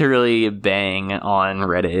really bang on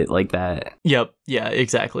Reddit like that. Yep. Yeah,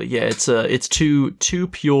 exactly. Yeah, it's too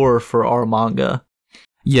pure for our manga.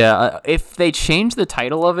 Yeah, if they change the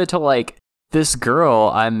title of it to like this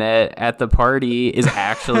girl I met at the party is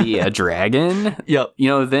actually a dragon,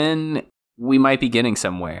 then we might be getting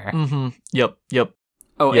somewhere. Yep.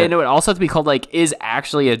 Oh, and it would also have to be called like is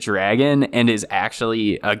actually a dragon and is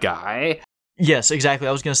actually a guy. Yes, exactly.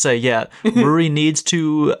 I was going to say, Ruri needs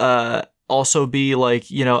to also be like,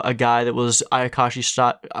 a guy that was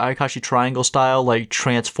Ayakashi Triangle style, like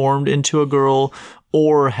transformed into a girl,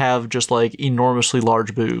 or have just like enormously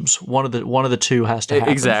large boobs. One of the two has to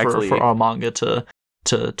happen for our manga to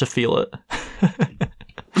feel it.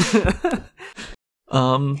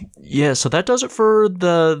 So that does it for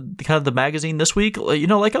the kind of the magazine this week.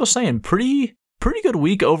 Like I was saying, pretty good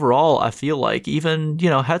week overall. I feel like, even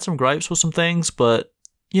had some gripes with some things, but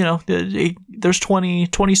there's 20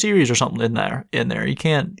 series or something in there.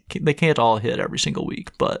 They can't all hit every single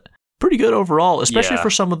week, but pretty good overall, especially for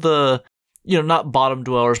some of the not bottom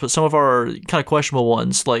dwellers, but some of our kind of questionable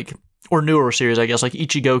ones, like, or newer series, I guess, like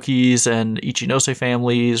Ichigoki's and Ichinose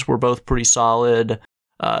families were both pretty solid.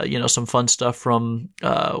 Some fun stuff from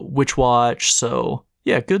Witch Watch. So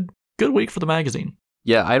yeah, good week for the magazine.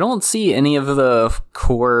 Yeah, I don't see any of the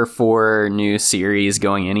core 4 new series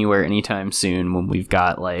going anywhere anytime soon when we've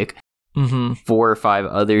got like 4 or 5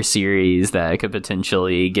 other series that could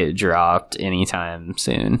potentially get dropped anytime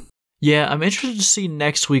soon. Yeah, I'm interested to see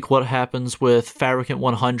next week what happens with Fabricant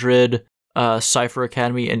 100, Cypher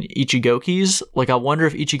Academy, and Ichigoki's. Like, I wonder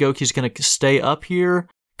if Ichigoki's going to stay up here,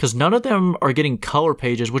 because none of them are getting color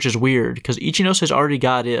pages, which is weird, because Ichinos has already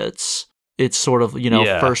got its sort of,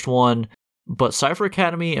 first one, but Cypher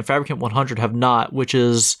Academy and Fabricant 100 have not,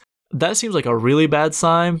 that seems like a really bad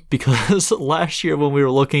sign, because last year when we were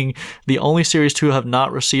looking, the only series to have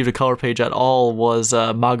not received a color page at all was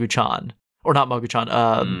Magu-chan. Or not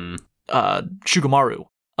Magu-chan, Shugamaru.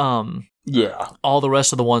 All the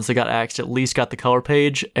rest of the ones that got axed at least got the color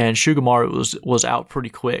page, and Shugamaru was out pretty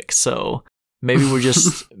quick, so maybe we're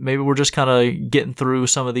just kind of getting through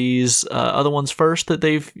some of these other ones first that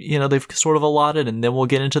they've sort of allotted, and then we'll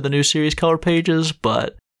get into the new series color pages.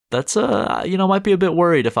 But that's might be a bit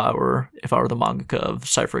worried if I were the mangaka of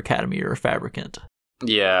Cypher Academy or Fabricant.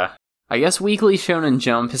 Yeah, I guess Weekly Shonen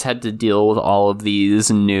Jump has had to deal with all of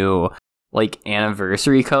these new like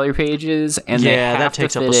anniversary color pages, and they have that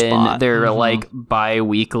takes to fit up a spot. In their like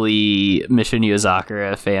bi-weekly Mission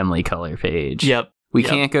Yozakura family color page. Yep. We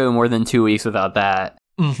can't go more than 2 weeks without that.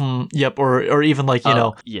 Yep. Or even like,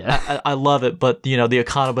 I love it, but the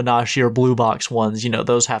Akane Banashi or Blue Box ones,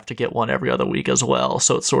 those have to get one every other week as well.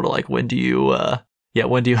 So it's sort of like, when do you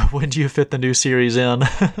fit the new series in?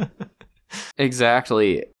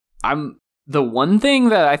 Exactly. The one thing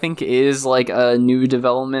that I think is like a new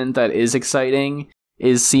development that is exciting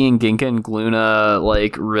is seeing Ginken Gluna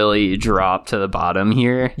like really drop to the bottom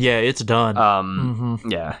here. Yeah, it's done.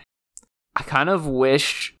 Yeah. I kind of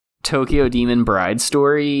wish Tokyo Demon Bride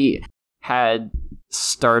Story had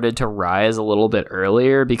started to rise a little bit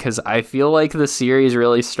earlier, because I feel like the series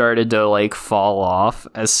really started to like fall off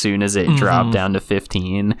as soon as it dropped down to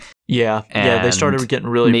 15. Yeah. They started getting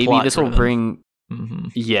really maybe this will bring.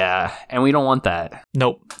 Yeah, and we don't want that.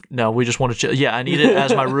 Nope. No, we just want to. I need it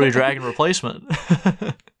as my Ruri Dragon replacement.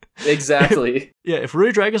 Exactly. If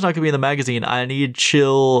Ruri Dragon's not going to be in the magazine, I need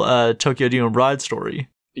chill Tokyo Demon Bride Story.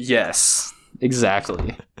 Yes,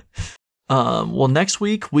 exactly. Well, next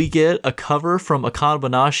week we get a cover from Akane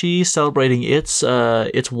Banashi celebrating its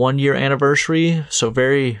 1 year anniversary. So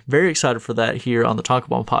very, very excited for that here on the Talk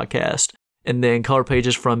About podcast. And then color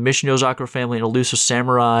pages from Mission Yozakura Family and Elusive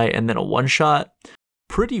Samurai, and then a one-shot.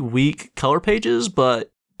 Pretty weak color pages, but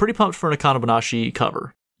pretty pumped for an Akane Banashi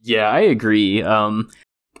cover. Yeah, I agree. I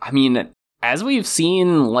mean, as we've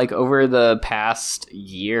seen like over the past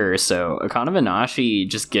year or so, Akane Banashi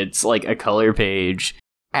just gets like a color page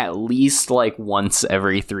at least like once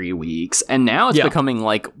every 3 weeks, and now it's becoming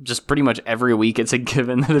like just pretty much every week it's a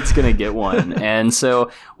given that it's gonna get one. And so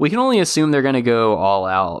we can only assume they're gonna go all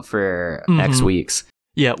out for next week's.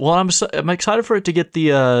 Yeah, well, I'm excited for it to get the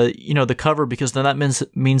the cover, because then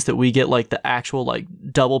that means that we get like the actual like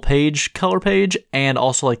double page color page and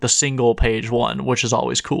also like the single page one, which is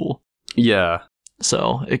always cool. Yeah.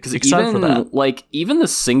 So excited for that. Like, even the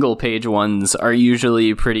single page ones are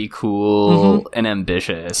usually pretty cool and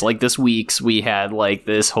ambitious. Like, this week's we had like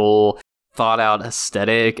this whole thought out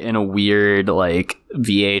aesthetic and a weird like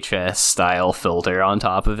VHS style filter on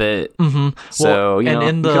top of it. So you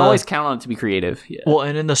can always count on it to be creative. Yeah. Well,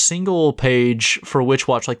 and in the single page for Witch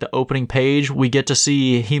Watch, like the opening page, we get to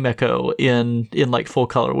see Himeko in like full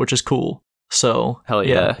color, which is cool. So hell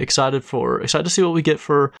yeah, excited to see what we get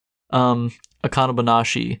for Akane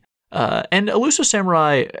Banashi. And Elusive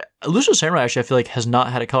Samurai actually I feel like has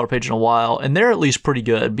not had a color page in a while, and they're at least pretty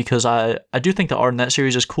good, because I do think the art in that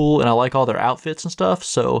series is cool, and I like all their outfits and stuff.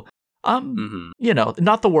 So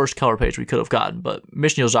not the worst color page we could have gotten, but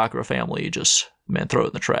Mission Yozakura Family, just throw it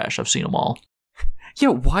in the trash. I've seen them all. Yeah,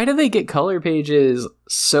 why do they get color pages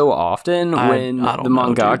so often when the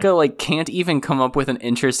mangaka like can't even come up with an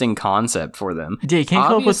interesting concept for them? Yeah, you can't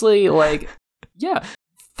obviously come up with... like yeah.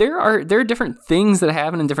 There are different things that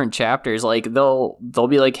happen in different chapters. Like they'll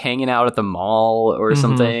be like hanging out at the mall or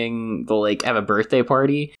something. They'll like have a birthday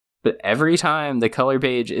party, but every time the color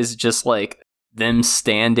page is just like them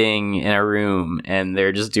standing in a room and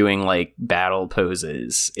they're just doing like battle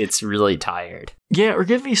poses. It's really tired. Yeah, or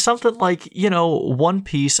give me something like, One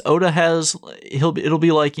Piece. Oda has it'll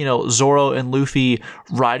be like, Zoro and Luffy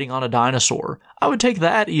riding on a dinosaur. I would take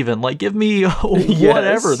that even. Like, give me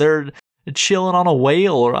whatever. They're chilling on a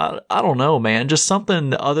whale, or I don't know, man. Just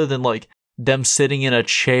something other than like them sitting in a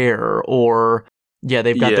chair, or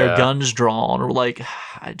they've got their guns drawn, or like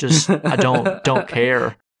I don't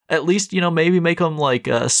care. At least maybe make them like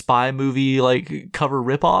a spy movie like cover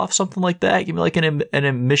ripoff, something like that. Give me like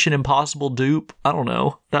an Mission Impossible dupe. I don't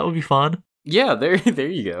know. That would be fun. Yeah, there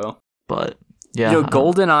you go. But yeah,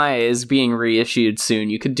 GoldenEye is being reissued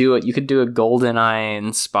soon. You could do it. You could do a GoldenEye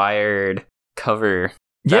inspired cover.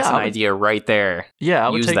 That's an idea right there. Yeah, I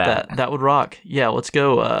would take that. That would rock. Yeah, let's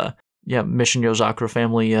go. Mission Yozakura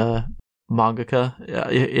Family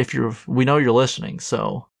mangaka. We know you're listening,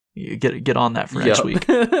 so you get on that for next week.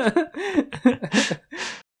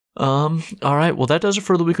 All right. Well, that does it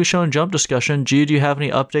for the Weekly Shonen Jump discussion. G, do you have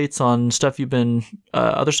any updates on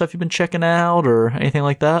other stuff you've been checking out, or anything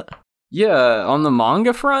like that? Yeah, on the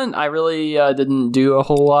manga front, I really didn't do a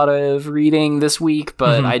whole lot of reading this week,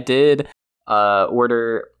 but I did. I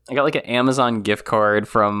got like an Amazon gift card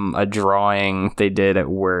from a drawing they did at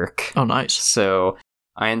work. Oh, nice. So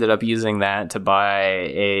I ended up using that to buy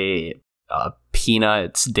a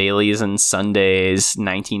Peanuts Dailies and Sundays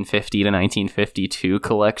 1950 to 1952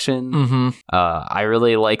 collection. I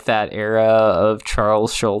really like that era of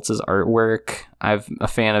Charles Schultz's artwork. I'm a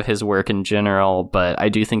fan of his work in general, but I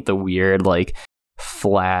do think the weird like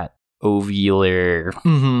flat ovular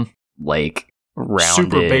like rounded,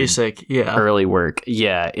 super basic, early work.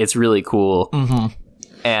 Yeah, it's really cool.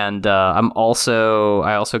 And I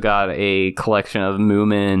also got a collection of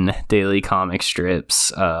Moomin daily comic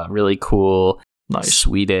strips. Really cool, nice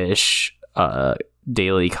Swedish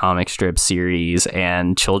daily comic strip series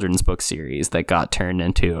and children's book series that got turned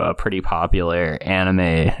into a pretty popular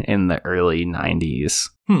anime in the early 90s.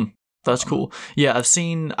 That's cool. Yeah, I've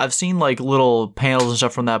seen like little panels and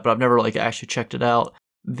stuff from that, but I've never like actually checked it out.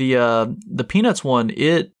 The Peanuts one,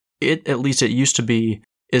 it at least it used to be,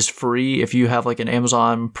 is free if you have like an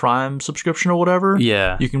Amazon Prime subscription or whatever.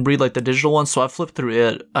 Yeah, you can read like the digital one. So I flipped through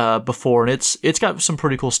it before, and it's got some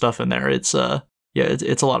pretty cool stuff in there. It's a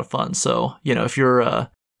lot of fun. So if you're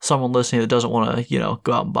someone listening that doesn't want to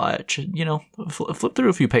go out and buy it, flip through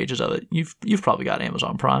a few pages of it. You've probably got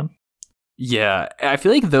Amazon Prime. Yeah, I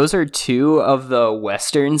feel like those are two of the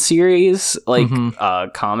Western series, like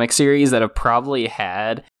comic series, that have probably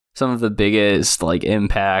had some of the biggest like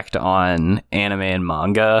impact on anime and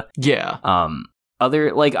manga. Yeah.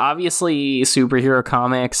 Other like obviously superhero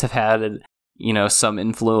comics have had some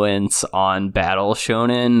influence on battle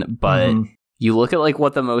shonen, but you look at like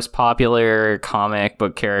what the most popular comic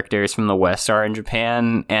book characters from the West are in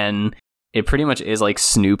Japan, and it pretty much is like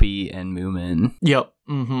Snoopy and Moomin. Yep.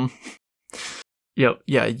 Yep.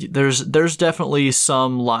 Yeah. There's definitely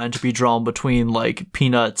some line to be drawn between like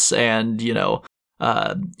Peanuts and Doraemon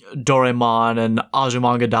and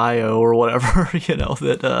Azumanga Daioh or whatever.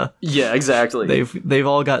 That. Yeah. Exactly. They've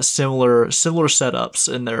all got similar setups,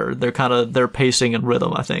 and their kind of their pacing and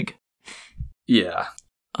rhythm, I think. Yeah.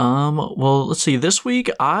 Well, let's see. This week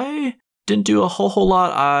I didn't do a whole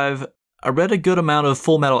lot. I read a good amount of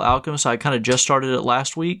Full Metal Alchemist. I kind of just started it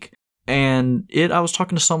last week, and I was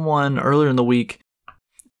talking to someone earlier in the week.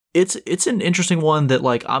 It's an interesting one that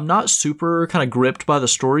like I'm not super kind of gripped by the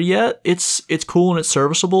story yet. It's cool and it's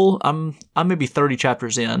serviceable. I'm maybe 30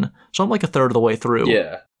 chapters in, so I'm like a third of the way through.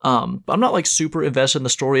 Yeah. I'm not like super invested in the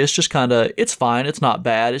story. It's just kind of it's fine. It's not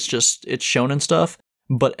bad. It's shonen stuff.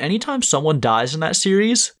 But anytime someone dies in that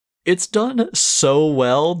series, it's done so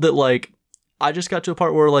well that like I just got to a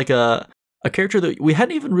part where like a character that we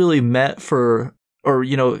hadn't even really met for or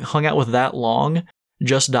hung out with that long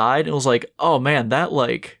just died, and it was like, oh man, that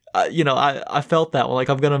like I felt that one. Like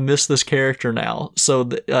I'm gonna miss this character now. So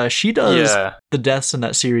she does the deaths in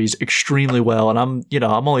that series extremely well, and I'm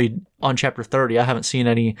only on chapter 30. I haven't seen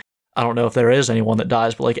any. I don't know if there is anyone that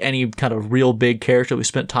dies, but like any kind of real big character we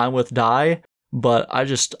spent time with die. But I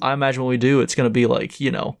imagine when we do, it's gonna be like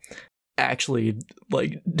actually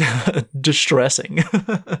like distressing.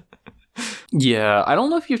 Yeah, I don't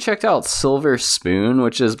know if you've checked out Silver Spoon,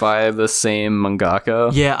 which is by the same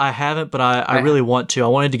mangaka. Yeah, I haven't, but I really want to. I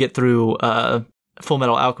wanted to get through Full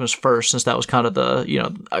Metal Alchemist first, since that was kind of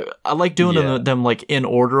the I like doing them like in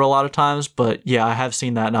order a lot of times. But yeah, I have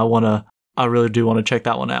seen that, and I really do want to check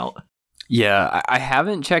that one out. Yeah, I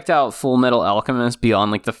haven't checked out Full Metal Alchemist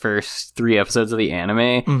beyond like the first 3 episodes of the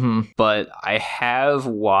anime, but I have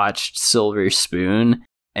watched Silver Spoon.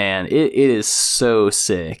 And it is so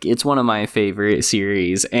sick. It's one of my favorite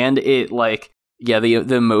series, and it like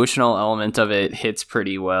the emotional element of it hits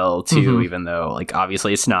pretty well too. Even though like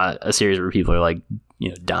obviously it's not a series where people are like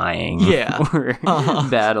dying or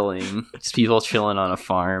battling, just people chilling on a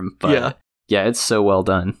farm. But yeah, it's so well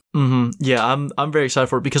done. Yeah, I'm very excited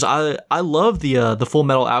for it because I love the Full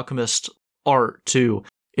Metal Alchemist art too.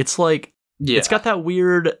 It's like it's got that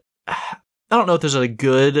weird. I don't know if there's a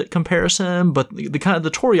good comparison, but the kind of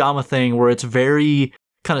the Toriyama thing where it's very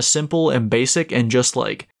kind of simple and basic and just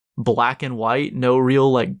like black and white, no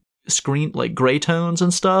real like screen like gray tones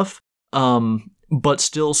and stuff, but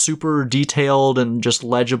still super detailed and just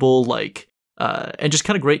legible, like and just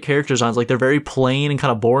kind of great character designs. Like they're very plain and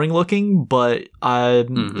kind of boring looking, but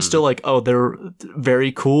I'm still like, oh, they're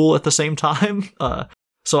very cool at the same time.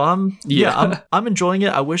 So I'm enjoying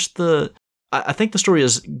it. I wish I think the story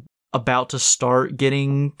is about to start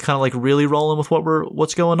getting kind of like really rolling with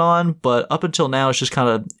what's going on, but up until now it's just kind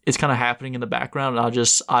of happening in the background, and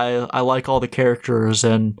I like all the characters,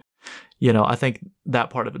 and I think that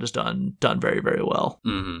part of it is done very, very well.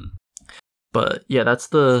 But yeah, that's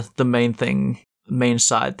the main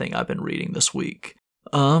side thing I've been reading this week.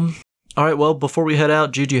 All right, well, before we head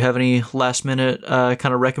out, Jude, do you have any last minute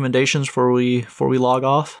kind of recommendations before we log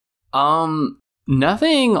off?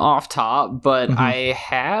 Nothing off top, but I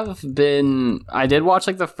did watch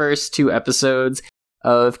like the first 2 episodes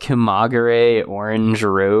of Kimagure Orange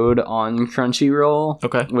Road on Crunchyroll.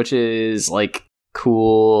 Okay. Which is like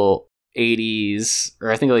cool 80s,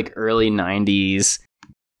 or I think like early 90s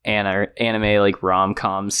anime like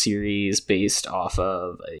rom-com series based off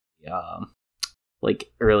of a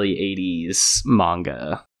like early 80s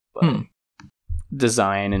manga. But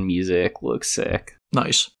design and music looks sick.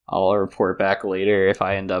 Nice. I'll report back later if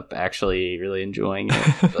I end up actually really enjoying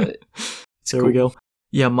it. But there we go.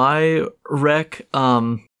 Yeah, my rec.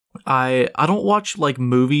 I don't watch like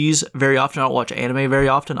movies very often. I don't watch anime very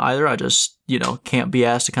often either. I just can't be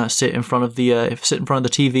asked to kind of sit in front of the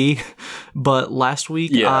TV. But last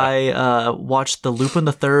week I watched the Lupin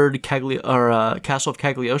the Third Castle of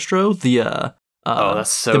Cagliostro. That's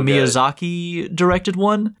so the good. Miyazaki directed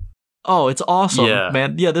one. Oh, it's awesome,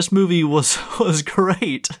 man. Yeah, this movie was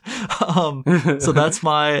great. So that's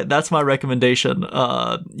my recommendation.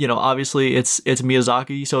 Obviously it's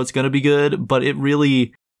Miyazaki, so it's gonna be good, but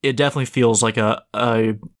it definitely feels like a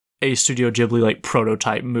Studio Ghibli like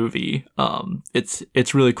prototype movie.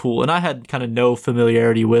 It's really cool, and I had kind of no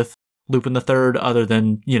familiarity with Lupin the Third other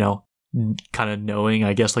than kind of knowing,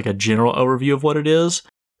 I guess, like a general overview of what it is.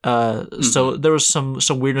 So there was some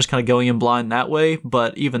weirdness kind of going in blind that way,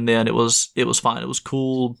 but even then it was fine. It was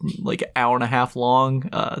cool, like an hour and a half long.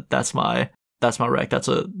 That's my rec. That's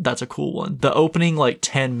a cool one. The opening like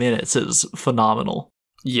 10 minutes is phenomenal.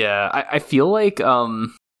 Yeah, I feel like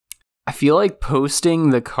posting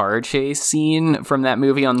the car chase scene from that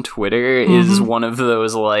movie on Twitter is one of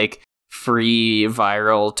those like free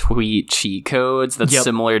viral tweet cheat codes that's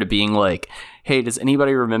similar to being like, hey, does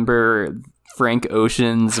anybody remember Frank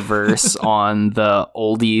Ocean's verse on the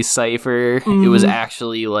oldie cipher? It was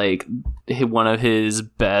actually like one of his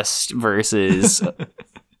best verses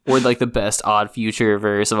or like the best Odd Future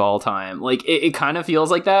verse of all time. Like it kind of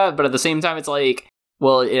feels like that, but at the same time it's like,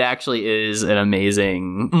 Well, it actually is an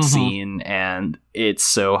amazing scene, and it's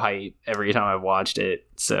so hype every time I've watched it.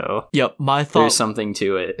 So yep, there's something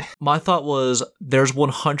to it. My thought was there's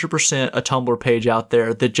 100% a Tumblr page out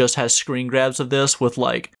there that just has screen grabs of this with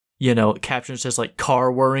like, you know, captions says like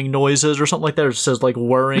car whirring noises or something like that, or it says like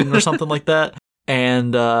whirring or something like that.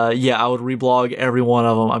 And yeah, I would reblog every one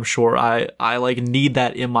of them. I'm sure I like need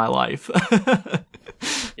that in my life.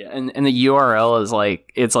 Yeah, and the URL is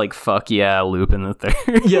like, it's like fuck yeah, Lupin the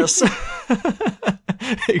Third. Yes.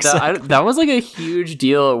 Exactly. That was like a huge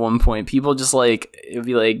deal at one point. People just like, it'd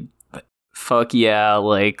be like fuck yeah,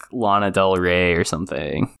 like Lana Del Rey or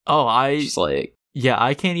something. Oh, just like, yeah,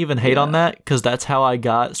 I can't even hate on that, because that's how I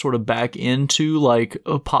got sort of back into like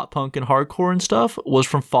pop punk and hardcore and stuff, was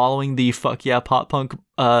from following the Fuck Yeah Pop Punk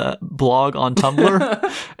blog on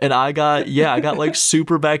Tumblr. And I got like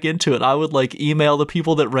super back into it. I would like email the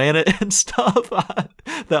people that ran it and stuff.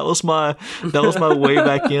 That was my way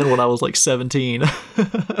back in when I was like 17.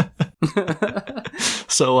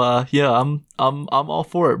 So yeah, I'm all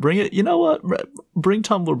for it. Bring it. You know what? Bring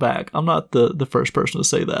Tumblr back. I'm not the first person to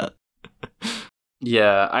say that.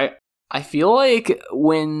 Yeah, I feel like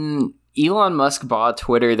when Elon Musk bought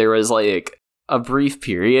Twitter, there was like a brief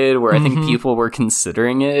period where I think people were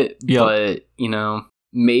considering it, but you know,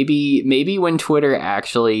 maybe when Twitter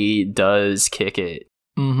actually does kick it,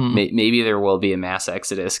 maybe there will be a mass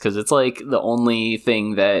exodus, because it's like the only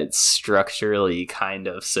thing that's structurally kind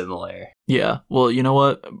of similar. Yeah, well, you know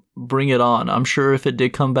what? Bring it on. I'm sure if it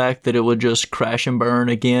did come back, that it would just crash and burn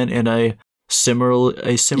again in a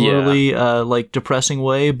similarly like depressing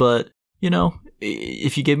way. But you know,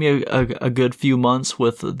 if you give me a good few months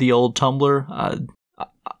with the old Tumblr,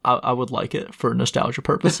 I would like it for nostalgia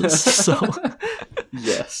purposes. So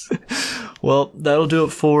yes. Well, that'll do it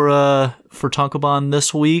for Tankobon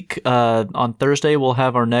this week. On Thursday, we'll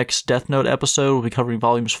have our next Death Note episode. We'll be covering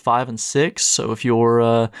volumes 5 and 6. So if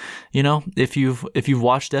you're, if you've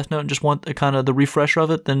watched Death Note and just want kind of the refresher of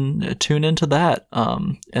it, then tune into that.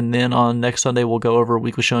 And then on next Sunday, we'll go over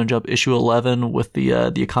Weekly Shonen Jump issue 11 with the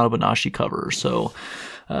Akane Banashi cover. So,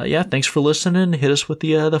 yeah, thanks for listening. Hit us with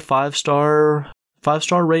the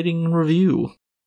 5-star rating and review.